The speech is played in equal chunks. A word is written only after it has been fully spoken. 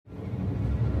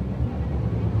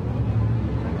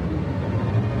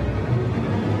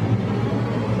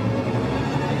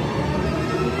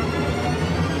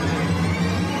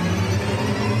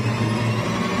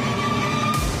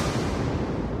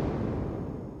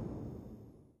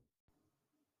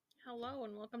Hello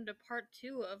and welcome to part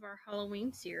 2 of our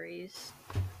Halloween series.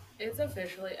 It's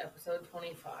officially episode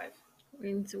 25.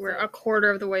 Means we're a quarter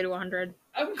of the way to 100.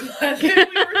 I'm glad that we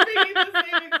were thinking the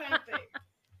same exact thing.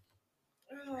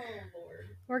 Oh,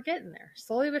 Lord. We're getting there,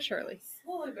 slowly but surely.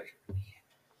 Slowly but surely.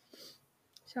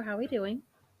 So how are we doing?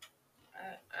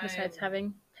 Besides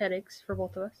having headaches for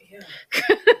both of us. Yeah. It's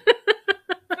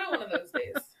been one of those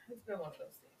days.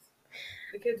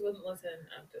 The kids wouldn't listen.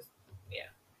 I'm just, yeah.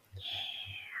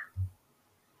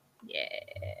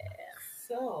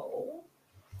 So,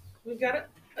 we've got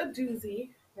a doozy.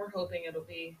 We're hoping it'll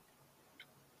be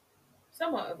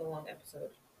somewhat of a long episode.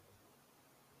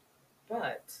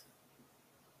 But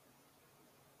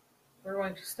we're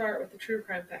going to start with the true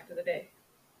crime fact of the day.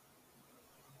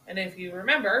 And if you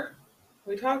remember,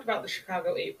 we talked about the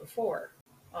Chicago 8 before.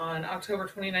 On October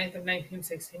 29th of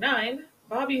 1969,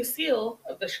 Bobby Seale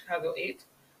of the Chicago 8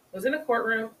 was in a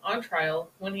courtroom on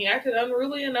trial when he acted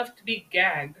unruly enough to be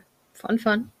gagged.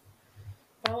 Fun.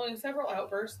 Following several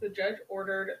outbursts, the judge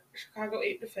ordered Chicago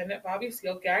 8 defendant Bobby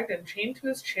Seale gagged and chained to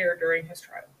his chair during his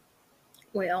trial.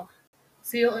 Well.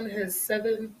 Seale and his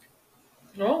seven...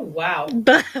 Oh, wow.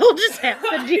 The hell just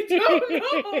happened?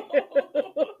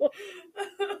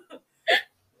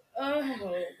 I don't know.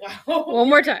 Oh, wow. One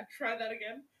more time. Try that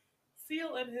again.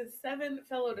 Seale and his 7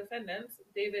 fellow defendants,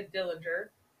 David Dillinger,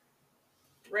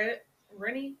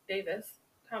 Rennie Davis,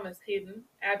 Thomas Hayden,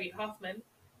 Abby Hoffman,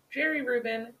 Jerry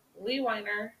Rubin, Lee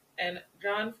Weiner, and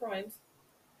John Freund,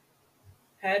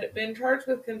 had been charged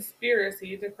with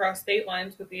conspiracy to cross state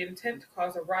lines with the intent to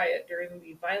cause a riot during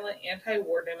the violent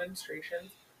anti-war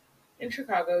demonstrations in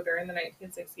Chicago during the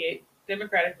 1968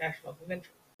 Democratic National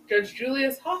Convention. Judge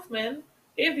Julius Hoffman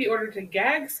gave the order to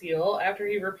gag Seale after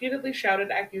he repeatedly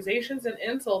shouted accusations and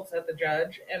insults at the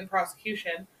judge and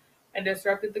prosecution and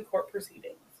disrupted the court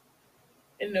proceedings.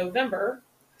 In November,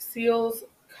 Seale's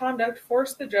conduct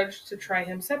forced the judge to try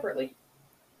him separately.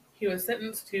 He was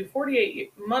sentenced to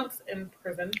 48 months in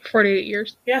prison. 48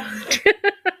 years. Yeah.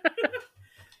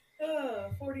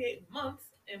 48 months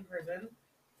in prison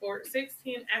for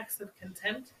 16 acts of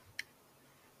contempt.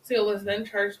 Seale was then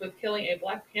charged with killing a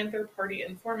Black Panther Party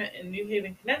informant in New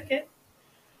Haven, Connecticut,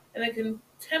 and the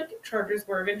contempt charges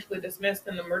were eventually dismissed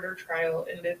and the murder trial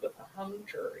ended with a hung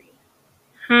jury.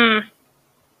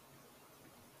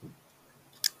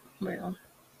 Well.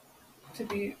 To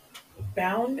be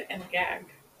bound and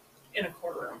gagged in a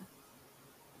courtroom.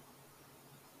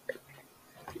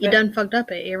 You done fucked up,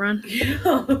 Aaron? Yeah.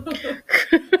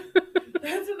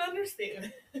 That's an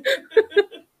understatement.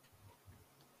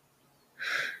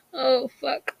 Oh,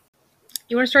 fuck.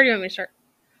 You want to start or you want me to start?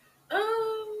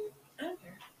 I don't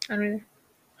care. I don't either.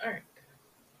 Alright.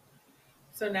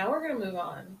 So now we're going to move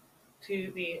on to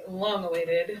the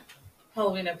long-awaited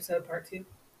Halloween episode part 2.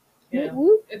 You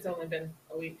know, it's only been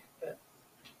a week, but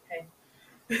hey.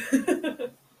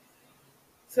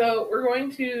 So we're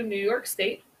going to New York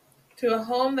State, to a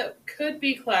home that could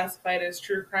be classified as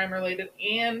true crime related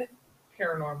and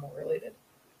paranormal related.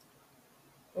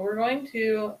 But we're going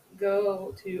to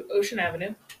go to Ocean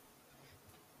Avenue,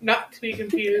 not to be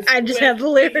confused. I just have the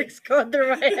lyrics going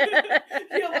through my head.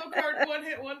 Yellow Card One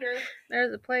Hit Wonder.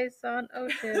 There's a place on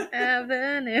Ocean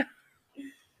Avenue.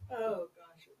 Oh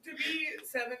gosh, to be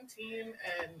 17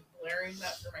 and blaring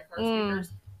that through my car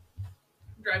speakers,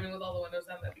 driving with all the windows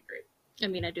down, that'd be great. I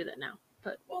mean, I do that now,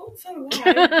 but... Well, so do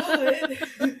I,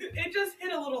 but it just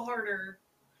hit a little harder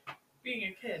being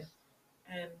a kid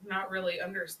and not really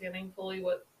understanding fully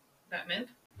what that meant.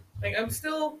 Like, I'm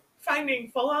still finding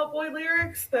Fall Out Boy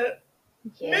lyrics that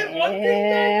meant one thing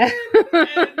back then,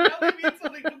 and now they mean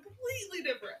something completely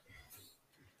different.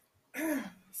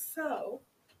 So,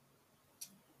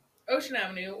 Ocean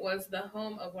Avenue was the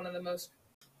home of one of the most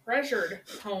treasured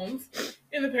homes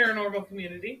in the paranormal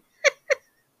community.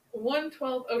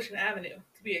 112 Ocean Avenue,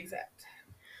 to be exact.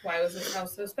 Why was this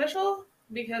house so special?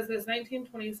 Because this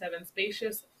 1927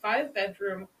 spacious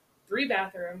 5-bedroom,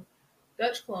 3-bathroom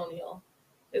Dutch colonial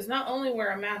is not only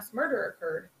where a mass murder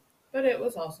occurred, but it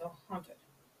was also haunted.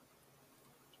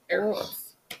 Air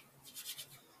quotes.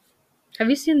 Have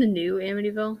you seen the new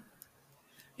Amityville?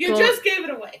 You just gave it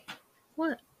away.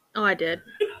 What? Oh, I did.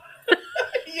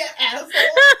 You asshole.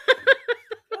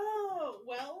 Oh,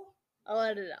 well. I'll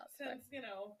edit it out. Since,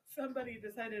 somebody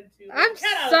decided to... I'm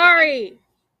sorry.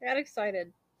 I got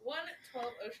excited.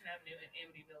 112 Ocean Avenue in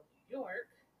Amityville, New York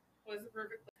was a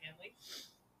perfect family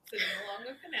sitting along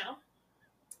a canal.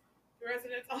 The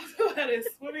residence also had a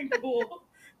swimming pool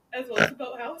as well as a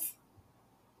boathouse.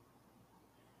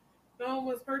 The home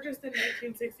was purchased in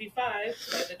 1965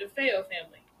 by the DeFeo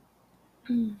family.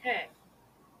 Okay.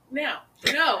 Now,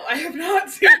 no, I have not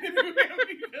seen the new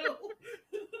Amityville.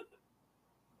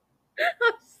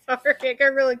 I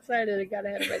got real excited and got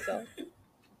ahead of myself.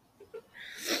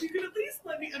 You could at least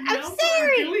let me announce what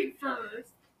I'm doing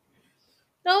first.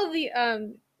 No,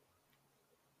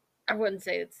 I wouldn't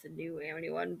say it's the new Amity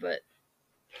one, but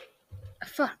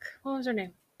fuck, what was her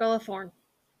name? Bella Thorne.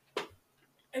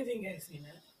 I think I've seen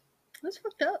it. That's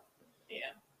fucked up.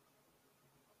 Yeah.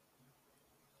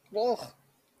 Whoa.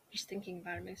 Just thinking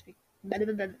about it makes me...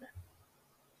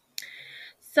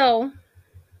 So,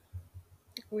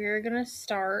 we're gonna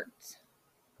start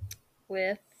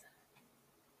with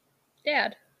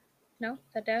Dad. No? Is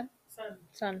that Dad?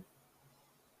 Son.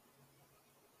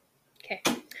 Okay.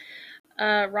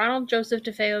 Ronald Joseph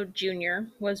DeFeo Jr.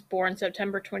 was born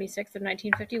September 26th of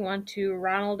 1951 to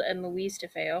Ronald and Louise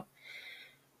DeFeo.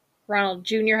 Ronald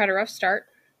Jr. had a rough start.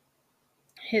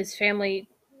 His family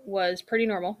was pretty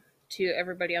normal to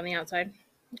everybody on the outside.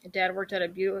 Dad worked at a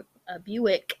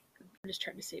Buick. I'm just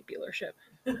trying to say dealership.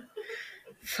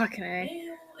 Fucking A.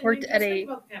 Worked at a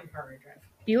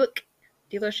Buick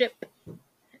dealership,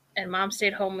 and Mom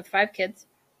stayed home with 5 kids.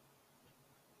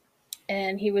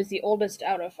 And he was the oldest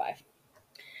out of 5.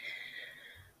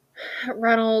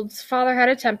 Ronald's father had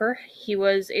a temper. He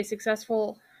was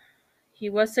successful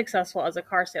as a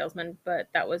car salesman, but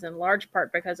that was in large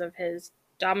part because of his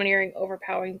domineering,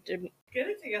 overpowering... Get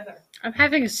it together. I'm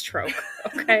having a stroke,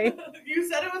 okay? You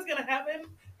said it was going to happen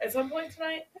at some point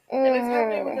tonight, and it's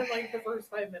happening within like the first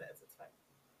 5 minutes. It's fine.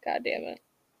 God damn it.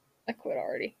 I quit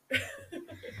already.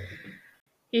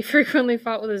 He frequently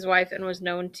fought with his wife and was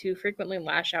known to frequently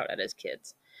lash out at his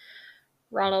kids.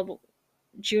 Ronald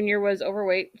Jr. was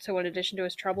overweight, so in addition to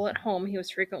his trouble at home, he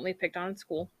was frequently picked on in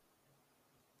school.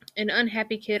 An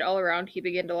unhappy kid all around, he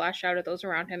began to lash out at those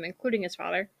around him, including his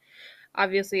father.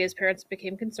 Obviously, his parents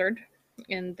became concerned,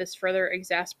 and this further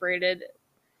exasperated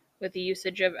with the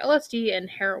usage of LSD and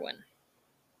heroin.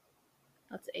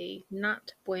 That's a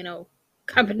not bueno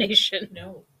combination.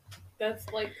 No. That's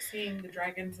like seeing the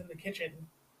dragons in the kitchen,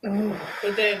 Ugh.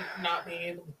 but then not being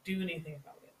able to do anything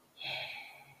about it.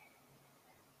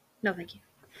 No, thank you.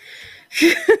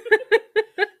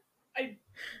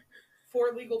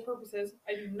 For legal purposes,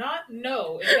 I do not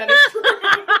know if that is true.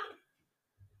 I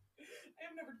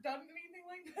have never done anything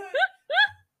like that.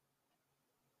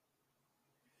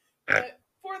 But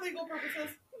for legal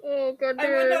purposes, oh, God damn.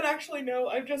 I would not actually know.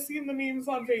 I've just seen the memes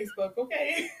on Facebook,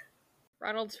 okay?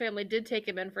 Ronald's family did take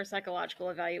him in for psychological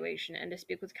evaluation and to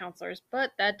speak with counselors,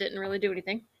 but that didn't really do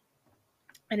anything.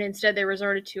 And instead, they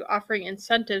resorted to offering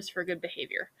incentives for good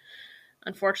behavior.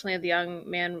 Unfortunately, the young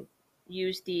man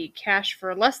used the cash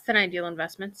for less than ideal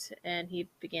investments, and he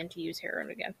began to use heroin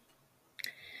again.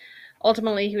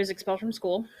 Ultimately, he was expelled from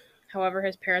school. However,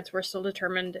 his parents were still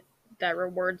determined that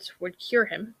rewards would cure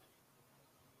him.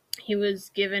 He was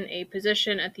given a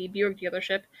position at the Buick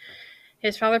dealership.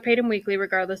 His father paid him weekly,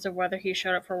 regardless of whether he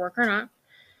showed up for work or not.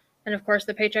 And of course,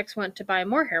 the paychecks went to buy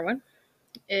more heroin.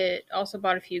 It also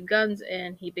bought a few guns,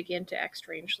 and he began to act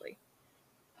strangely.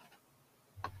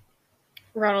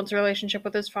 Ronald's relationship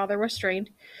with his father was strained.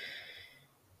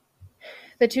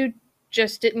 The two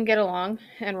just didn't get along,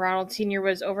 and Ronald Sr.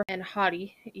 was over and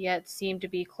haughty, yet seemed to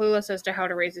be clueless as to how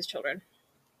to raise his children.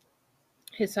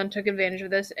 His son took advantage of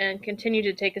this and continued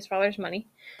to take his father's money,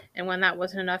 and when that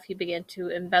wasn't enough, he began to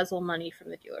embezzle money from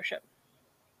the dealership.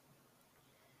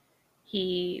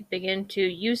 He began to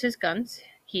use his guns.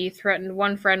 He threatened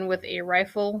one friend with a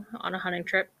rifle on a hunting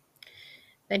trip.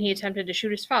 Then he attempted to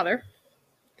shoot his father.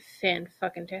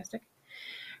 Fan-fucking-tastic.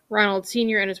 Ronald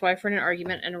Sr. and his wife were in an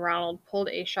argument, and Ronald pulled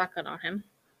a shotgun on him.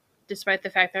 Despite the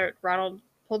fact that Ronald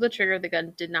pulled the trigger, the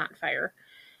gun did not fire.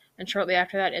 And shortly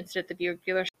after that incident, the Buick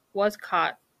dealership was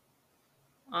caught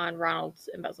on Ronald's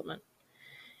embezzlement.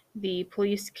 The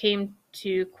police came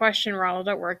to question Ronald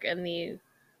at work, and the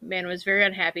man was very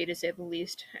unhappy, to say the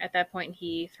least. At that point,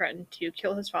 he threatened to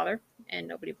kill his father, and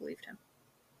nobody believed him.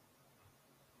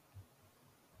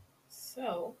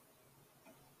 So,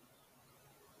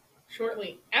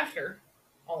 shortly after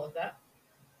all of that,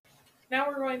 now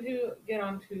we're going to get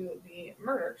on to the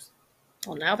murders.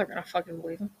 Well, now they're going to fucking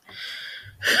believe him.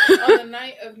 On the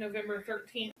night of November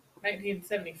 13th,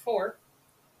 1974,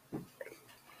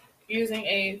 using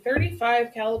a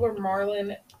 .35 caliber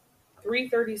Marlin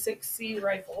 336C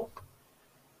rifle,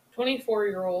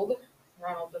 24-year-old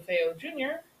Ronald DeFeo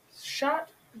Jr. shot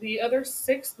the other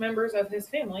 6 members of his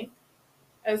family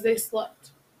as they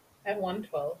slept at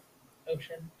 112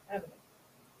 Ocean Avenue.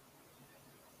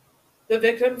 The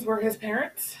victims were his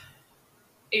parents,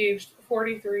 aged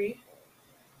 43,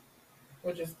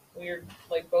 which is weird,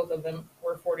 like both of them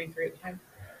were 43 at the time,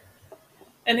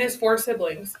 and his 4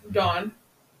 siblings, Dawn,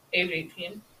 age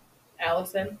 18,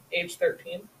 Allison, age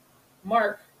 13,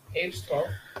 Mark, age 12,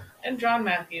 and John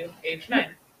Matthew, age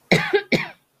 9.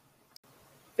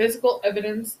 Physical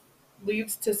evidence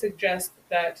leads to suggest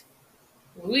that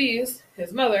Louise,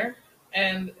 his mother,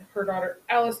 and her daughter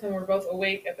Allison were both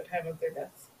awake at the time of their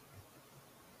deaths.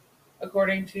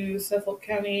 According to Suffolk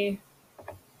County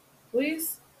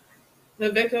Police,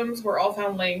 the victims were all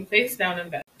found laying face down in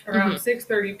bed. Around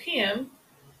 6:30 p.m.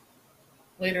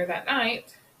 later that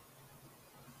night,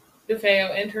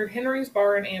 DeFeo entered Henry's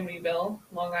bar in Amityville,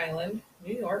 Long Island,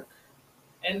 New York,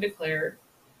 and declared,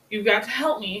 "You've got to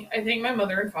help me. I think my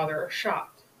mother and father are shot."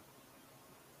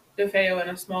 DeFeo and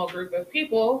a small group of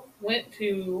people went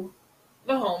to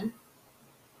the home,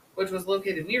 which was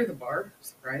located near the bar,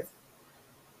 surprise,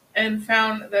 and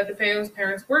found that DeFeo's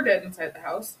parents were dead inside the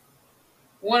house.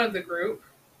 One of the group,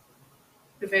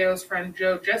 DeFeo's friend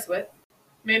Joe Jesuit,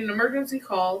 made an emergency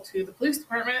call to the police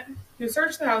department, who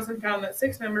searched the house and found that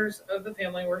 6 members of the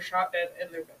family were shot dead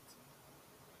in their beds.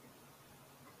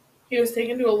 He was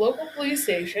taken to a local police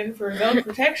station for his own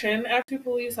protection after 2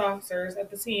 police officers at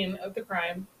the scene of the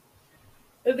crime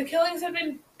that the killings had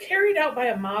been carried out by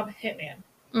a mob hitman,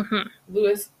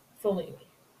 Louis Fellini.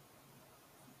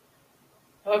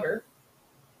 However,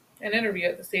 an interview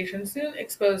at the station soon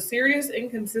exposed serious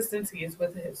inconsistencies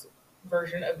with his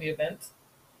version of the events.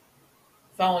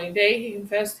 The following day, he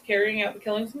confessed to carrying out the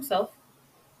killings himself,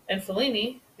 and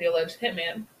Fellini, the alleged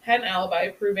hitman, had an alibi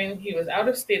proving he was out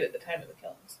of state at the time of the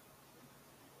killings.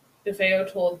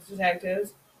 DeFeo told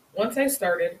detectives, "Once I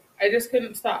started, I just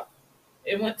couldn't stop.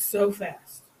 It went so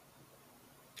fast."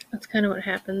 That's kind of what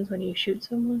happens when you shoot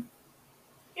someone.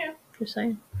 Yeah. Just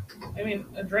saying. I mean,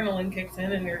 adrenaline kicks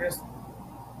in and you're just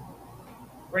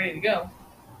ready to go,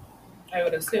 I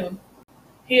would assume.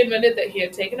 He admitted that he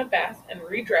had taken a bath and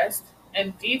redressed,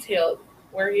 and detailed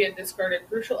where he had discarded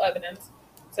crucial evidence,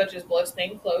 such as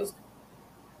blood-stained clothes,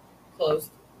 Both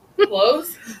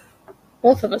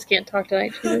of us can't talk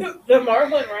tonight. the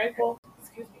Marlin rifle,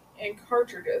 and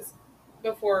cartridges,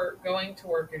 before going to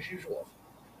work as usual.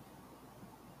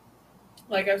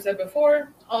 Like I've said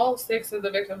before, all 6 of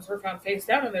the victims were found face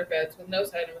down in their beds with no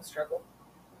sign of a struggle.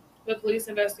 The police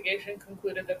investigation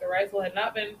concluded that the rifle had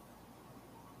not been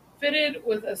fitted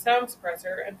with a sound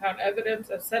suppressor and found evidence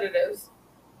of sedatives.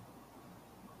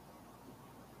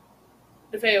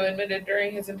 DeFeo admitted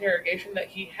during his interrogation that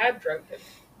he had drugged his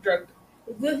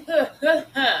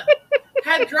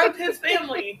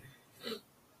family.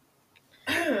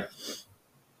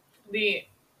 The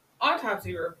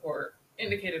autopsy report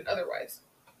indicated otherwise.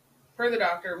 Per the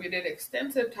doctor, we did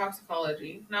extensive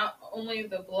toxicology, not only on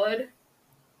the blood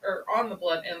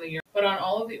and the urine, but on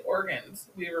all of the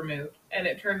organs we removed, and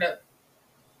it turned up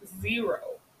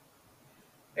 0.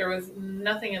 There was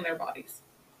nothing in their bodies.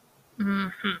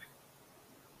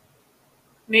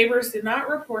 Neighbors did not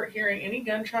report hearing any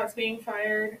gunshots being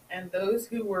fired, and those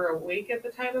who were awake at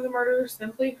the time of the murder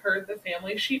simply heard the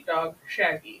family sheepdog,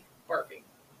 Shaggy, barking.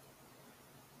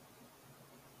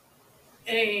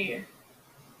 A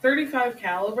 .35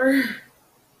 caliber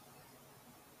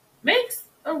makes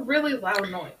a really loud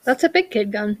noise. That's a big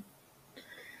kid gun.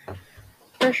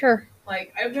 For sure.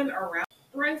 Like, I've been around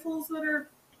rifles that are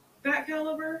that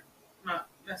caliber. Not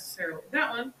necessarily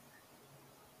that one.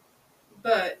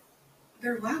 But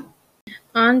they're loud.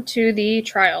 On to the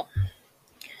trial.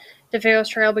 DeFeo's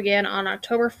trial began on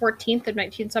October 14th of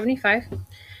 1975.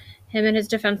 Him and his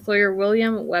defense lawyer,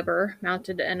 William Weber,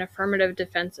 mounted an affirmative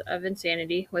defense of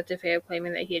insanity, with DeFeo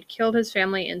claiming that he had killed his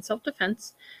family in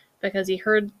self-defense because he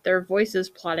heard their voices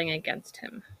plotting against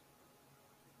him.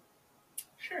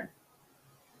 Sure.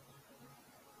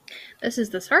 This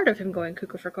is the start of him going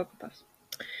cuckoo for Cocoa Puffs.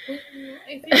 I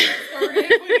think it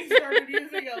started when he started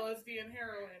using LSD and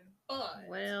heroin, but...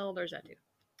 Well, there's that too.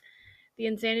 The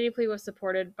insanity plea was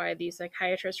supported by the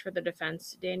psychiatrist for the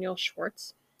defense, Daniel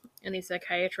Schwartz, and the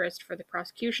psychiatrist for the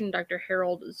prosecution, Dr.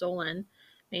 Harold Zolan,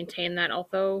 maintained that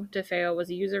although DeFeo was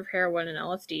a user of heroin and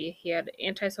LSD, he had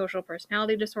antisocial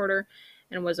personality disorder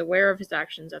and was aware of his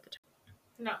actions at the time.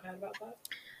 Not mad about that.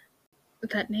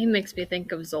 That name makes me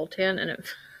think of Zoltan, and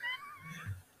it...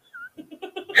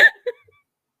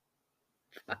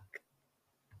 Fuck.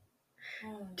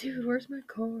 Dude, where's my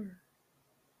car?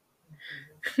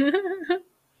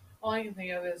 All I can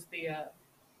think of is the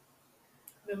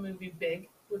movie Big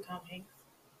with Tom Hanks.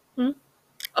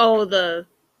 Oh, the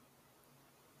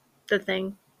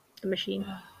thing. The machine.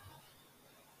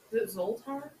 Is it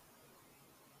Zoltar?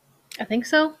 I think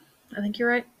so. I think you're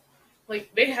right. Like,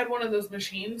 they had one of those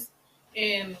machines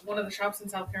in one of the shops in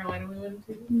South Carolina we went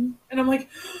to. And I'm like,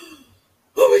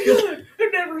 oh my god,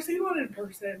 I've never seen one in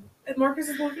person. And Marcus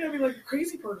is looking at me like a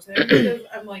crazy person because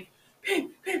I'm like, babe,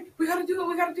 we gotta do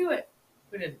it.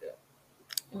 We didn't do it.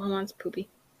 Well, that's poopy.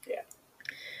 Yeah.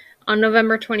 On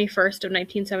November 21st of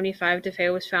 1975,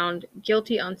 DeFeo was found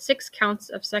guilty on 6 counts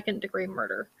of second-degree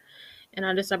murder. And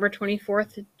on December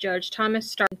 24th, Judge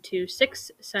Thomas started to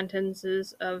 6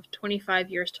 sentences of 25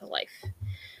 years to life.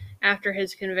 After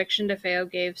his conviction,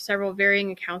 DeFeo gave several varying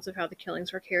accounts of how the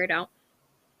killings were carried out.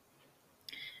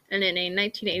 And in a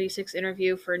 1986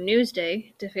 interview for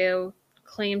Newsday, DeFeo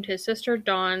claimed his sister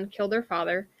Dawn killed their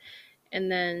father, and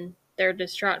then their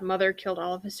distraught mother killed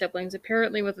all of his siblings,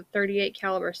 apparently with a .38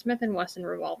 caliber Smith & Wesson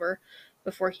revolver,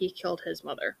 before he killed his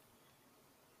mother.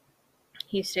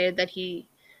 He stated that he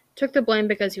took the blame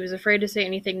because he was afraid to say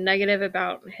anything negative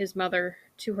about his mother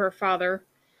to her father,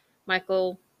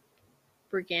 Michael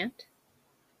Brigant.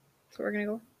 That's what we're going to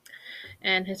go with.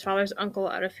 And his father's uncle,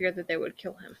 out of fear that they would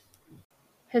kill him.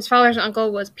 His father's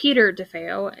uncle was Peter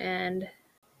DeFeo, and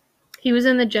he was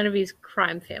in the Genovese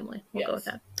crime family. We'll go with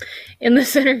that. In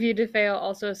this interview, DeFeo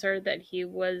also asserted that he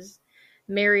was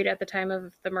married at the time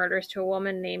of the murders to a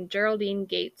woman named Geraldine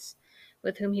Gates,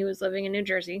 with whom he was living in New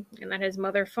Jersey, and that his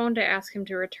mother phoned to ask him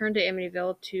to return to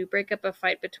Amityville to break up a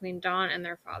fight between Dawn and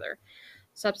their father.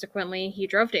 Subsequently, he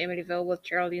drove to Amityville with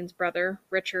Geraldine's brother,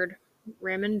 Richard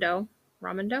Ramondo?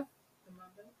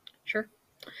 Sure.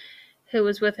 Who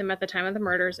was with him at the time of the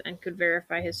murders and could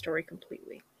verify his story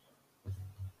completely.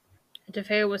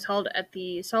 DeFeo was held at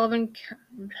the Sullivan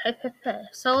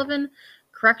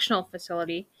Correctional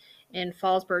Facility in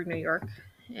Fallsburg, New York,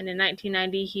 and in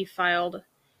 1990 he filed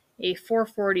a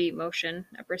 440 motion,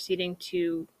 a proceeding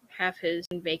to have his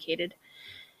vacated.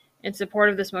 In support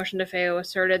of this motion, DeFeo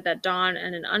asserted that Dawn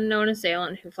and an unknown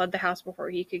assailant who fled the house before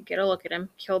he could get a look at him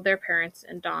killed their parents,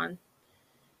 and Dawn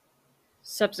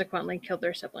subsequently killed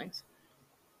their siblings.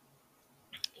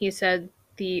 He said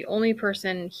the only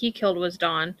person he killed was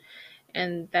Dawn,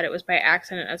 and that it was by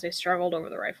accident as they struggled over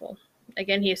the rifle.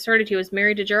 Again, he asserted he was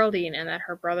married to Geraldine and that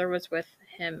her brother was with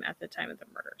him at the time of the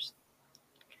murders.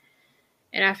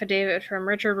 An affidavit from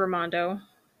Richard Ramondo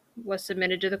was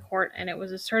submitted to the court, and it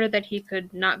was asserted that he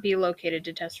could not be located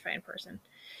to testify in person.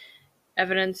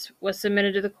 Evidence was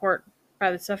submitted to the court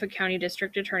by the Suffolk County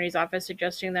District Attorney's Office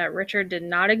suggesting that Richard did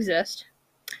not exist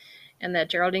and that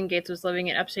Geraldine Gates was living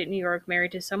in upstate New York,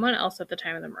 married to someone else at the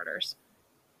time of the murders.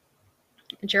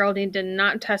 Geraldine did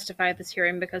not testify at this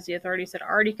hearing because the authorities had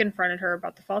already confronted her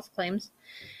about the false claims,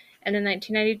 and in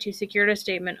 1992 secured a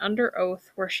statement under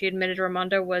oath where she admitted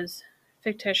Ramondo was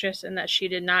fictitious and that she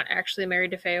did not actually marry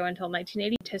DeFeo until 1980,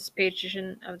 in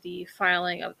anticipation of the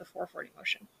filing of the 440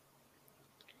 motion.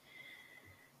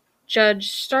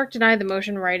 Judge Stark denied the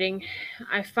motion, writing,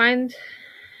 "I find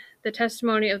the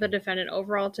testimony of the defendant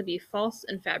overall to be false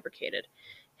and fabricated.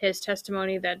 His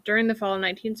testimony that during the fall of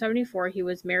 1974 he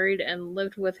was married and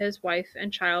lived with his wife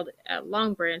and child at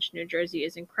Long Branch, New Jersey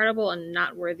is incredible and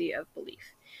not worthy of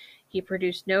belief. He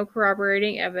produced no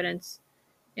corroborating evidence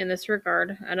in this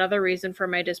regard. Another reason for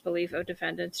my disbelief of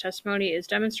defendant's testimony is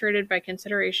demonstrated by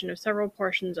consideration of several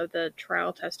portions of the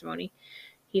trial testimony.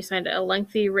 He signed a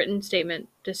lengthy written statement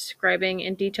describing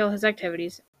in detail his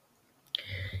activities.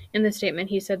 In the statement,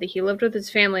 he said that he lived with his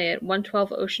family at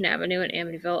 112 Ocean Avenue in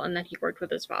Amityville and that he worked with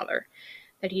his father,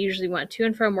 that he usually went to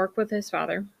and from work with his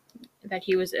father, that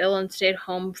he was ill and stayed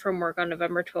home from work on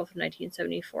November 12th of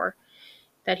 1974,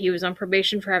 that he was on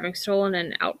probation for having stolen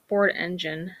an outboard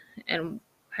engine and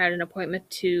had an appointment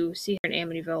to see her in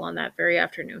Amityville on that very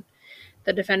afternoon.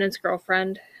 The defendant's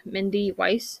girlfriend, Mindy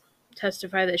Weiss,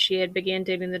 testified that she had began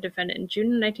dating the defendant in June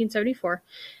of 1974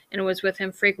 and was with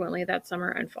him frequently that summer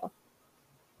and fall.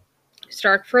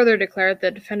 Stark further declared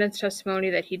the defendant's testimony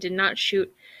that he did not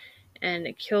shoot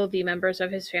and kill the members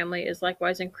of his family is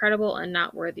likewise incredible and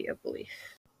not worthy of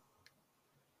belief."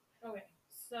 Okay,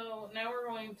 so now we're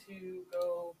going to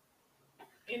go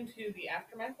into the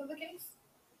aftermath of the case.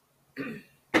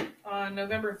 On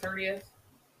November 30th,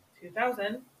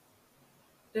 2000,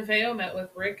 DeFeo met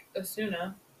with Rick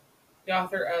Osuna, the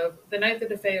author of The Night the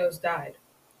DeFeos Died,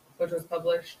 which was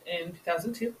published in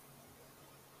 2002.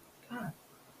 God,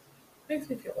 makes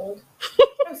me feel old.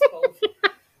 I was 12.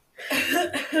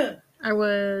 I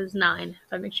was 9, if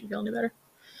that makes you feel any better.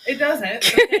 It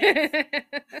doesn't.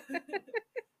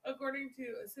 According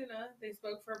to Osuna, they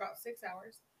spoke for about 6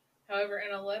 hours. However,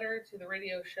 in a letter to the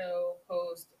radio show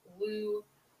host Lou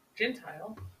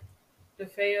Gentile,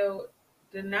 DeFeo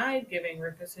denied giving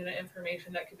Rick Osuna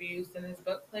information that could be used in his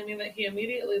book, claiming that he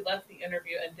immediately left the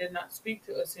interview and did not speak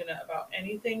to Osuna about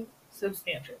anything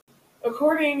substantial.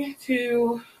 According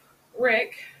to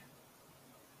Rick,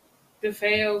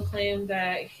 DeFeo claimed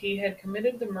that he had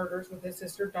committed the murders with his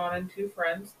sister Dawn and 2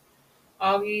 friends,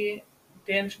 Augie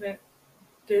DeGennaro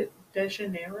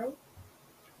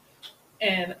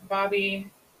and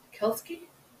Bobby Kelski.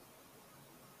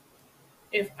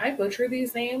 if I butcher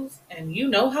these names and you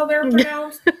know how they're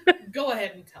pronounced, go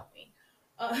ahead and tell me.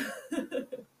 Uh,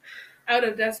 out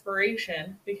of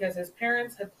desperation because his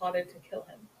parents had plotted to kill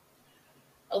him.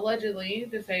 Allegedly,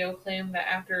 DeFeo claimed that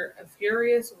after a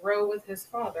furious row with his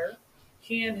father,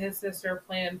 he and his sister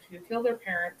planned to kill their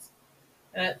parents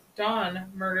and that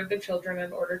Don murdered the children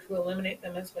in order to eliminate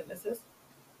them as witnesses.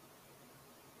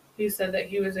 He said that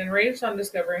he was enraged on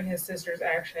discovering his sister's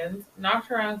actions, knocked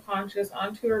her unconscious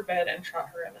onto her bed, and shot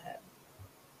her in the head.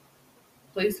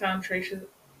 Police found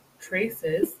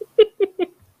traces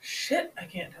shit, I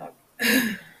can't talk,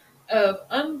 of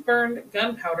unburned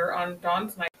gunpowder on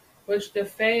Dawn's knife, which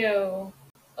DeFeo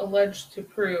alleged to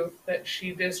prove that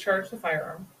she discharged the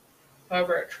firearm.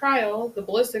 However, at trial, the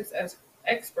ballistics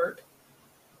expert,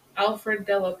 Alfred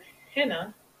Della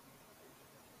Pena,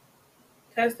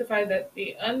 testified that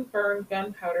the unburned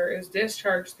gunpowder is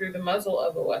discharged through the muzzle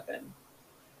of a weapon,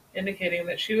 indicating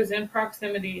that she was in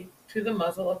proximity to the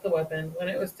muzzle of the weapon when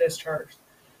it was discharged,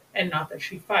 and not that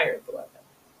she fired the weapon.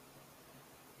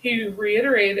 He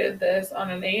reiterated this on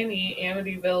an A&E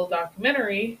Amityville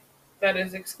documentary that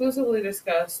is exclusively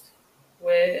discussed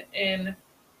in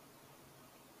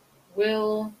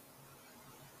Will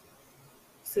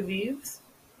Saviev's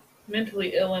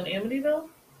Mentally Ill in Amityville.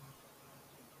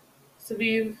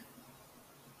 Saviv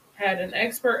had an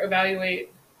expert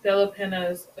evaluate Della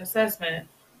Pena's assessment,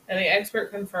 and the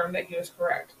expert confirmed that he was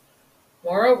correct.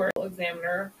 Moreover, the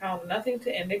examiner found nothing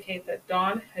to indicate that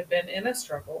Dawn had been in a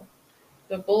struggle.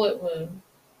 The bullet wound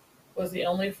was the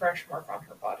only fresh mark on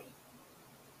her body.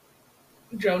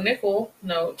 Joe Nickel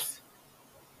notes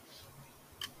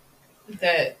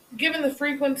that given the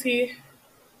frequency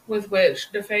with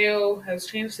which DeFeo has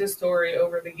changed his story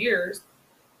over the years,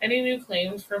 any new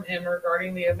claims from him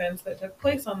regarding the events that took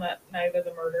place on that night of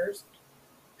the murders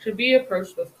should be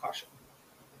approached with caution.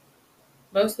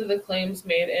 Most of the claims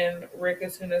made in Rick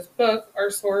Asuna's book are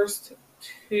sourced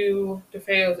to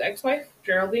DeFeo's ex-wife,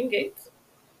 Geraldine Gates.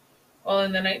 While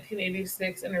in the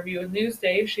 1986 interview with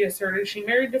Newsday, she asserted she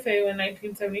married DeFeo in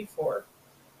 1974.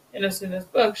 In Asuna's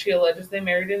book, she alleges they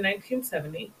married in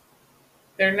 1970.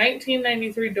 Their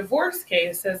 1993 divorce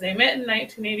case says they met in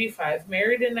 1985,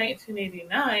 married in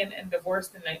 1989, and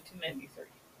divorced in 1993.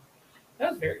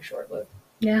 That was very short-lived.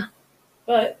 Yeah.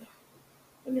 But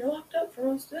when you're locked up for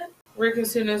most of it. Rick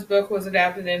Asuna's book was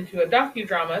adapted into a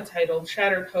docudrama titled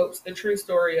Shattered Hopes, The True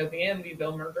Story of the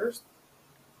Amityville Murders.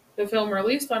 The film,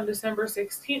 released on December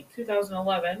 16,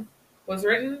 2011, was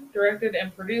written, directed,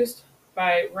 and produced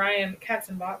by Ryan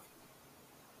Katzenbach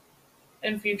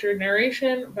and featured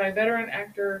narration by veteran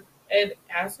actor Ed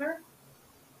Asner.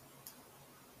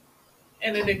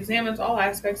 And it examines all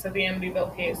aspects of the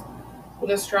Amityville case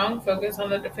with a strong focus on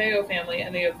the DeFeo family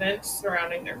and the events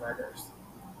surrounding their murders.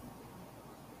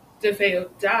 DeFeo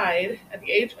died at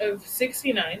the age of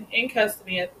 69 in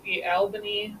custody at the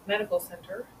Albany Medical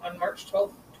Center on March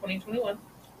 12, 2021.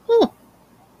 Oh.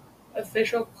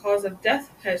 Official cause of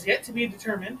death has yet to be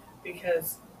determined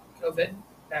because COVID,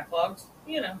 backlogs,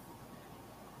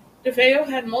 DeFeo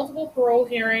had multiple parole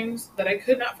hearings that I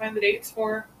could not find the dates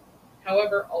for,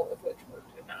 however, all of which were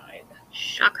denied.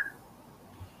 Shocker.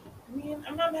 I mean,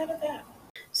 I'm not mad at that.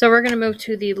 So we're going to move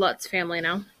to the Lutz family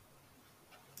now.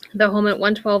 The home at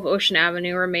 112 Ocean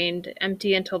Avenue remained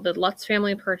empty until the Lutz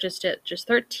family purchased it just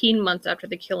 13 months after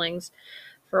the killings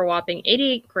for a whopping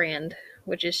 $88,000,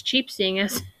 which is cheap seeing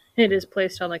as it is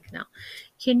placed on the canal.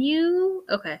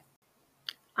 Okay.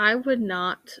 I would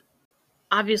not,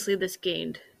 obviously this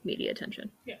gained media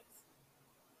attention. Yes.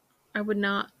 I would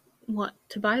not want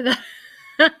to buy that.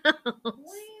 Well,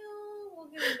 we'll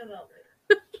get into that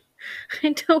later.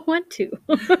 I don't want to.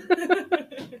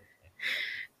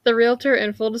 The realtor,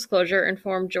 in full disclosure,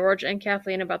 informed George and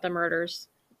Kathleen about the murders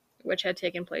which had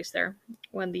taken place there.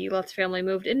 When the Lutz family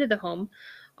moved into the home,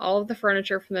 all of the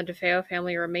furniture from the DeFeo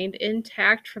family remained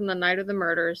intact from the night of the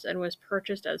murders and was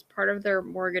purchased as part of their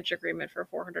mortgage agreement for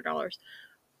 $400.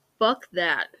 Fuck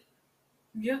that.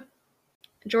 Yeah.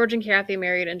 George and Kathy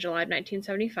married in July of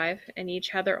 1975 and each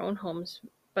had their own homes,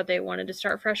 but they wanted to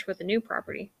start fresh with a new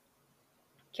property.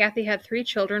 Kathy had 3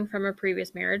 children from a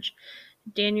previous marriage,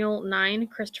 Daniel 9,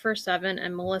 Christopher 7,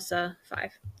 and Melissa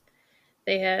 5.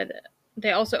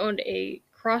 They also owned a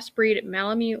crossbreed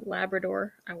Malamute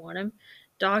Labrador, I want him,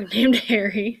 dog named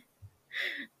Harry.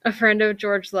 A friend of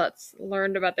George Lutz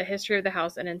learned about the history of the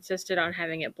house and insisted on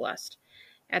having it blessed.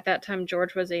 At that time,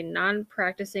 George was a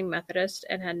non-practicing Methodist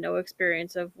and had no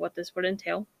experience of what this would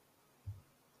entail.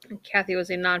 Kathy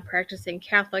was a non-practicing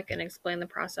Catholic and explained the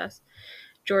process.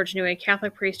 George knew a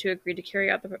Catholic priest who agreed to carry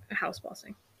out the house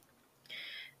blessing.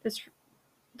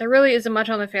 There really isn't much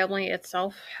on the family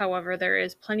itself. However, there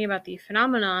is plenty about the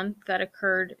phenomenon that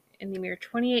occurred in the mere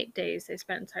 28 days they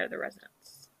spent inside of the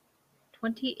residence.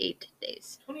 28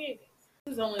 days. 28 days.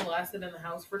 This has only lasted in the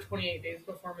house for 28 days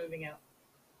before moving out.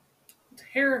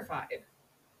 Terrified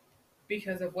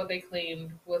because of what they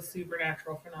claimed was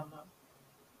supernatural phenomenon.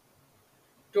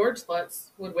 George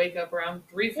Lutz would wake up around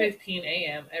 3:15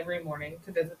 a.m. every morning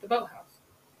to visit the boathouse.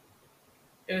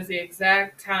 It was the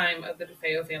exact time of the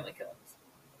DeFeo family killings.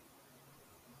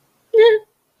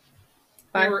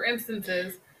 There were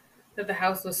instances that the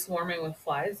house was swarming with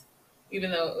flies,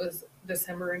 even though it was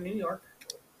December in New York.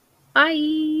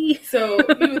 Bye! So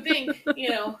you would think,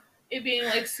 it being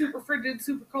like super frigid,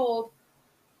 super cold,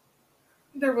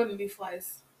 there wouldn't be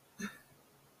flies.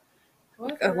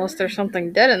 Unless there's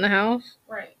something dead in the house.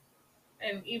 Right.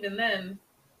 And even then,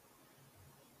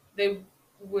 they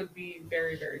would be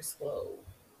very, very slow.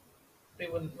 They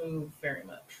wouldn't move very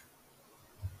much.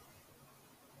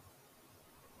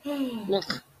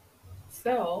 Look.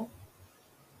 So,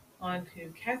 on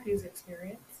to Kathy's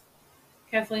experience.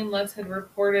 Kathleen Lutz had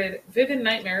reported vivid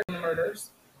nightmares from the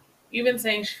murders, even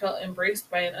saying she felt embraced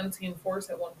by an unseen force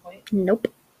at one point. Nope.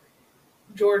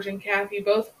 George and Kathy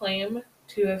both claim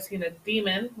to have seen a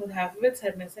demon with half of its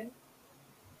head missing.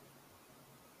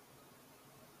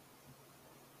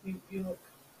 You look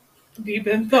deep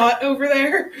in thought over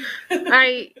there.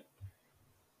 I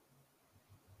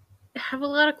have a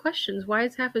lot of questions. Why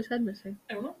is half his head missing?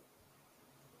 I don't know.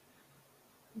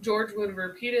 George would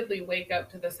repeatedly wake up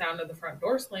to the sound of the front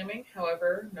door slamming.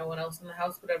 However, no one else in the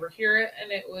house would ever hear it, and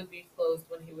it would be closed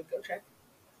when he would go check.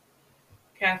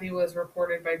 Kathy was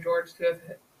reported by George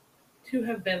to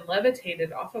have been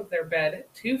levitated off of their bed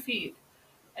 2 feet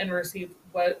and received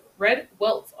red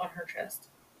welts on her chest.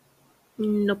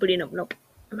 Nope.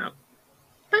 I'm out.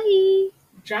 Bye!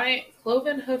 Giant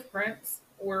cloven hoof prints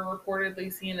were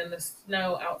reportedly seen in the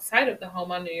snow outside of the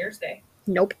home on New Year's Day.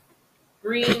 Nope.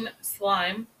 Green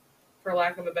slime, for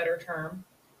lack of a better term,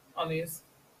 on these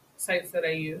sites that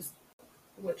I used,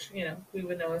 which, we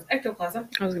would know as ectoplasm.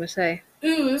 I was going to say.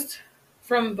 Oozed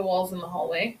from the walls in the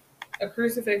hallway. A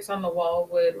crucifix on the wall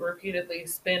would repeatedly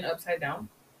spin upside down.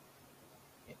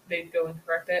 They'd go and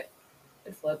correct it.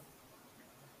 It'd flip.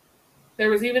 There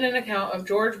was even an account of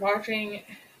George watching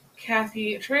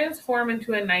Kathy transform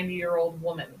into a 90-year-old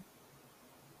woman.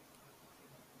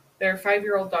 Their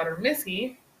 5-year-old daughter,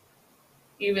 Missy,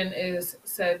 even is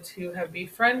said to have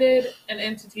befriended an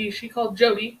entity she called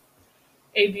Jody,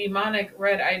 a demonic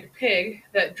red-eyed pig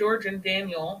that George and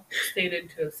Daniel stated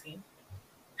to have seen.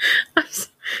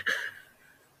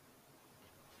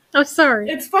 I'm sorry.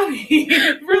 It's funny.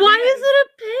 It really Why is is it a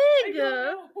pig? I don't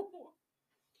know.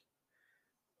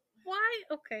 Why?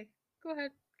 Okay, go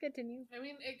ahead. Continue. I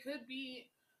mean, it could be...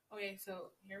 Okay,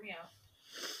 so hear me out.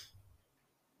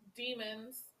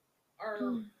 Demons are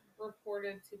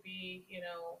reported to be,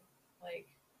 like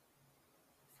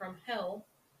from hell.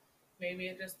 Maybe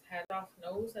it just had off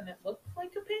nose and it looked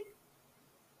like a pig.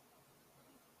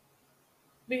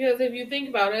 Because if you think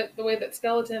about it, the way that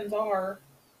skeletons are,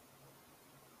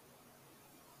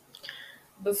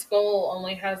 the skull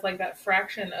only has like that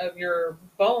fraction of your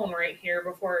bone right here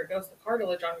before it goes to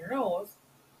cartilage on your nose.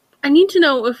 I need to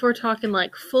know if we're talking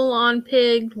like full on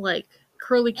pig, like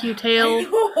curly Q tail,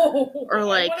 or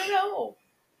like I want to know.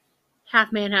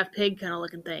 Half man, half pig kind of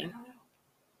looking thing.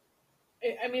 I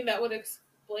don't know. I mean, that would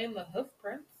explain the hoof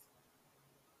prints.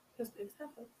 Because pigs have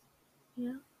hoofs.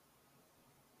 Yeah.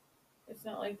 It's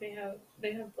not like they have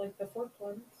like the forked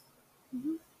ones.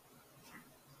 Mm-hmm.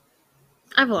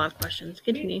 I have a lot of questions.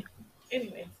 Continue.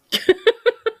 Anyways.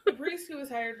 The priest who was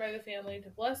hired by the family to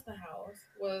bless the house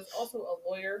was also a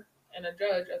lawyer and a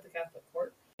judge at the Catholic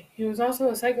court. He was also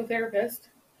a psychotherapist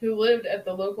who lived at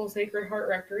the local Sacred Heart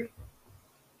Rectory.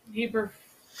 He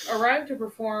arrived to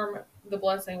perform the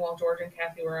blessing while George and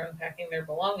Kathy were unpacking their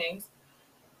belongings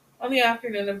on the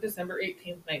afternoon of December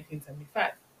 18th,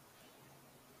 1975.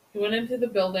 He went into the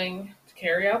building to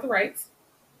carry out the rites.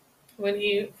 When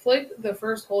he flicked the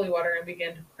first holy water and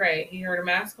began to pray, he heard a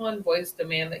masculine voice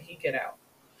demand that he get out.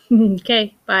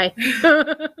 Okay, bye.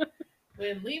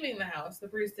 When leaving the house, the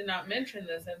priest did not mention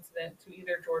this incident to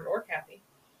either George or Kathy.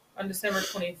 On December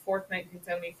 24th,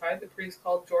 1975, the priest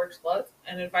called George Lutz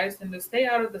and advised him to stay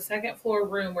out of the second floor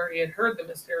room where he had heard the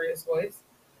mysterious voice,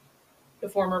 the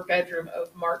former bedroom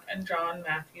of Mark and John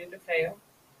Matthew DeFeo,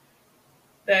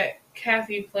 that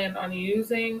Kathy planned on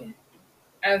using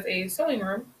as a sewing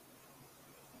room,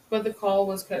 but the call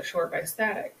was cut short by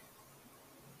static.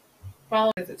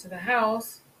 Following a visit to the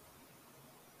house,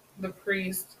 the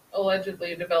priest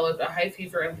allegedly developed a high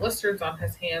fever and blisters on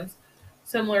his hands,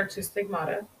 similar to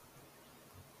stigmata.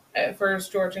 At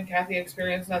first, George and Kathy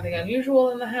experienced nothing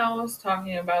unusual in the house,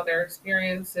 talking about their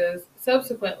experiences.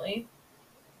 Subsequently,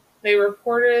 they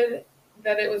reported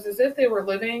that it was as if they were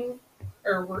living,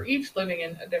 or were each living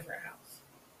in a different house.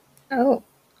 Oh.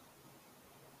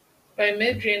 By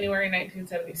mid-January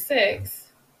 1976,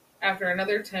 after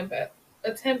another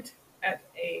attempt at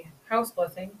a house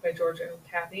blessing by George and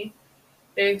Kathy,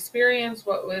 they experienced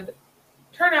what would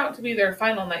turn out to be their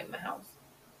final night in the house.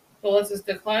 The Lutzes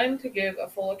declined to give a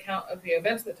full account of the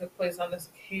events that took place on this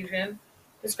occasion,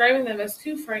 describing them as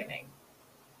too frightening.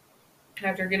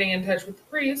 After getting in touch with the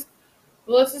priest,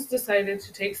 the Lutzes decided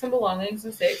to take some belongings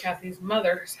and stay at Kathy's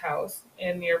mother's house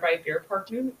in nearby Deer Park,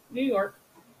 New York,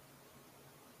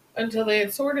 until they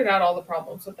had sorted out all the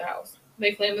problems with the house.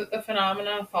 They claimed that the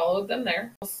phenomena followed them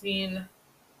there. A scene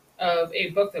of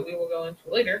a book that we will go into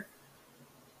later,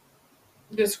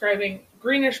 describing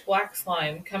greenish black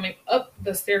slime coming up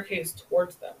the staircase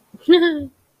towards them.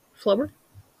 Flubber?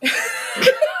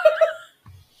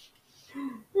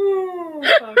 Oh,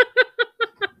 fuck.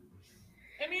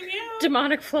 I mean, yeah.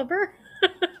 Demonic flubber?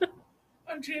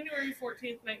 On January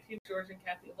 14th, 19, George and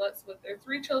Kathy Lutz, with their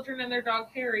 3 children and their dog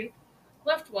Harry,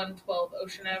 left 112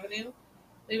 Ocean Avenue,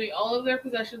 leaving all of their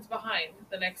possessions behind.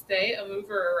 The next day, a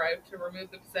mover arrived to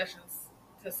remove the possessions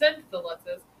to send to the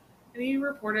Lutzes, and he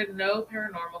reported no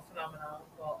paranormal phenomena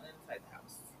while inside the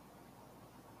house.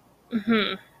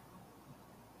 Mm-hmm.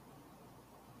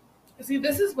 See,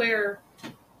 this is where...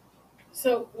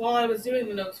 So, while I was doing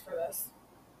the notes for this,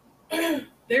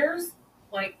 there's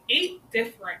like 8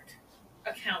 different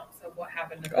accounts of what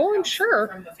happened in the house. I'm sure.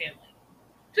 From the family.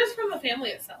 Just from the family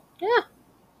itself. Yeah.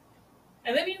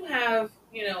 And then you have,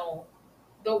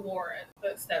 the Warren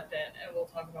that stepped in, and we'll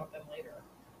talk about them later.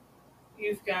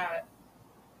 You've got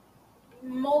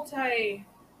multiple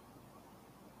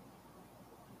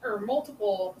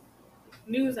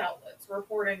news outlets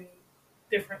reporting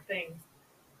different things.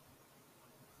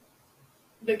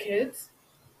 The kids,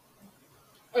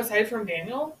 aside from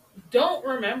Daniel, don't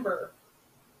remember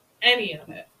any of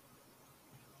it.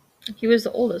 He was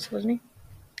the oldest, wasn't he?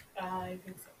 I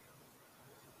think so.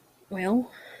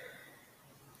 Well,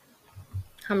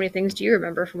 how many things do you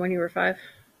remember from when you were 5?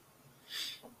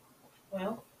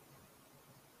 Well,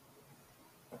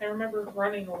 I remember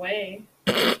running away.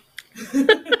 Oh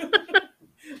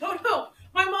no,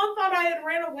 my mom thought I had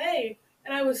ran away,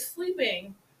 and I was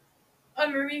sleeping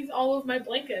underneath all of my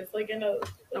blankets, like in a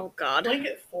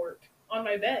blanket fort on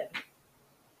my bed.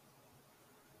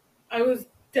 I was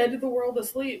dead to the world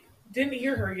asleep. Didn't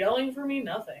hear her yelling for me,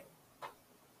 nothing.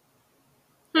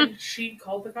 And she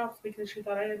called the cops because she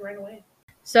thought I had ran away.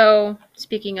 So,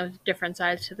 speaking of different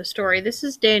sides to the story, this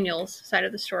is Daniel's side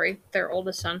of the story, their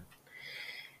oldest son.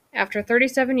 After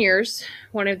 37 years,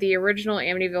 one of the original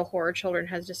Amityville horror children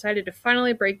has decided to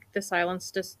finally break the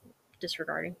silence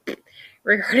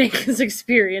regarding his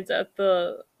experience at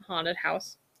the haunted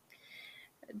house.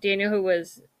 Daniel, who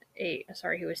was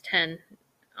 10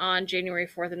 on January 4th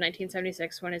of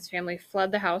 1976 when his family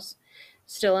fled the house,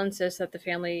 still insists that the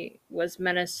family was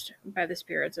menaced by the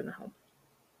spirits in the home.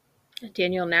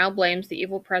 Daniel now blames the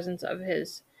evil presence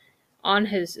on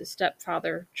his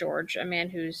stepfather, George, a man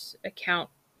whose account...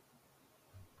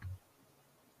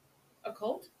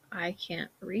 Occult? I can't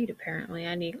read, apparently.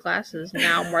 I need glasses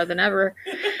now more than ever.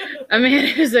 A man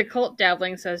whose occult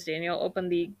dabbling, says Daniel,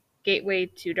 opened the gateway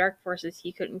to dark forces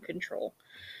he couldn't control.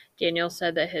 Daniel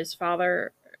said that his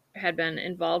father had been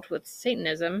involved with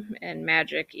Satanism and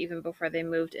magic even before they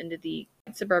moved into the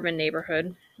suburban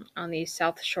neighborhood on the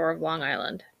south shore of Long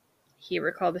Island. He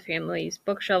recalled the family's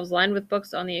bookshelves lined with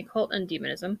books on the occult and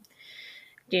demonism.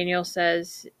 Daniel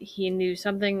says he knew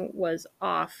something was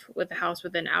off with the house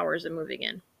within hours of moving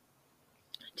in.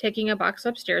 Taking a box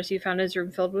upstairs, he found his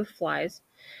room filled with flies,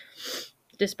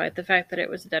 despite the fact that it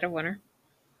was the dead of winter.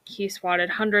 He swatted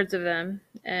hundreds of them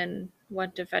and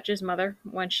went to fetch his mother.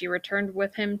 When she returned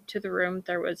with him to the room,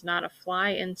 there was not a fly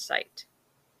in sight.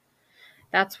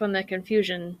 That's when my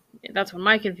confusion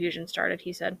started,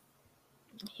 he said.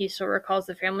 He still recalls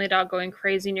the family dog going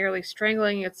crazy, nearly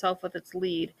strangling itself with its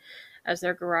lead as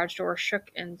their garage door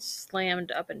shook and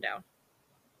slammed up and down.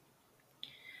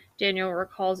 Daniel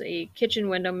recalls a kitchen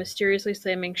window mysteriously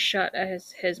slamming shut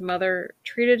as his mother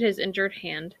treated his injured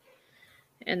hand,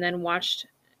 and then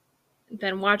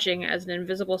watching as an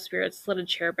invisible spirit slid a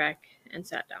chair back and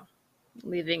sat down,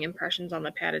 leaving impressions on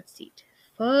the padded seat.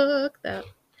 Fuck that.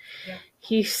 Yeah.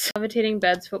 He's levitating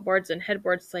beds, footboards, and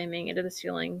headboards slamming into the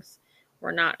ceilings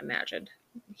were not imagined.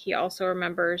 He also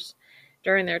remembers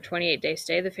during their 28-day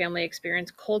stay, the family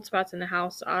experienced cold spots in the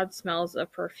house, odd smells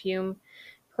of perfume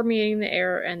permeating the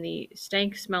air, and the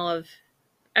stank smell of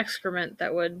excrement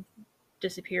that would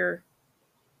disappear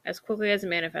as quickly as it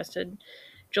manifested.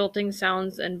 Jolting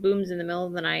sounds and booms in the middle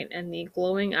of the night, and the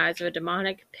glowing eyes of a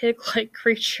demonic pig-like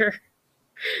creature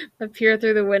appear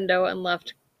through the window and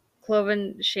left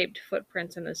cloven-shaped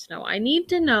footprints in the snow. I need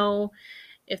to know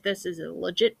if this is a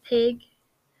legit pig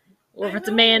or if it's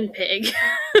a man pig.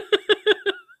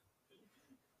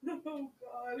 Oh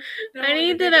God! No, I like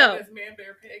need the to big one know. is man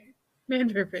bear pig. Man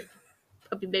bear pig.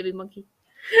 Puppy baby monkey.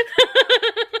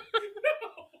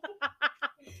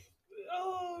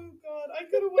 Oh God! I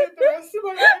could have went the rest of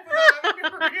my life without having to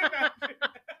reimagine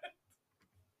that.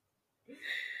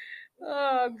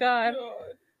 Oh God.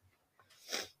 God.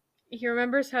 He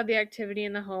remembers how the activity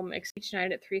in the home each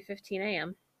night at 3:15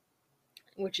 a.m.,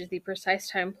 which is the precise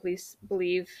time police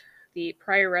believe the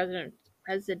prior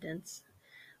residents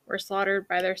were slaughtered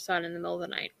by their son in the middle of the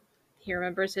night. He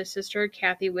remembers his sister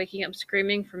Kathy waking up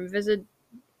screaming from I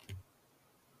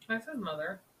said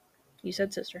mother. You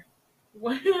said sister.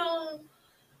 Well,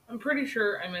 I'm pretty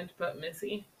sure I meant to put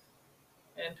Missy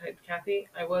and typed Kathy.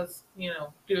 I was,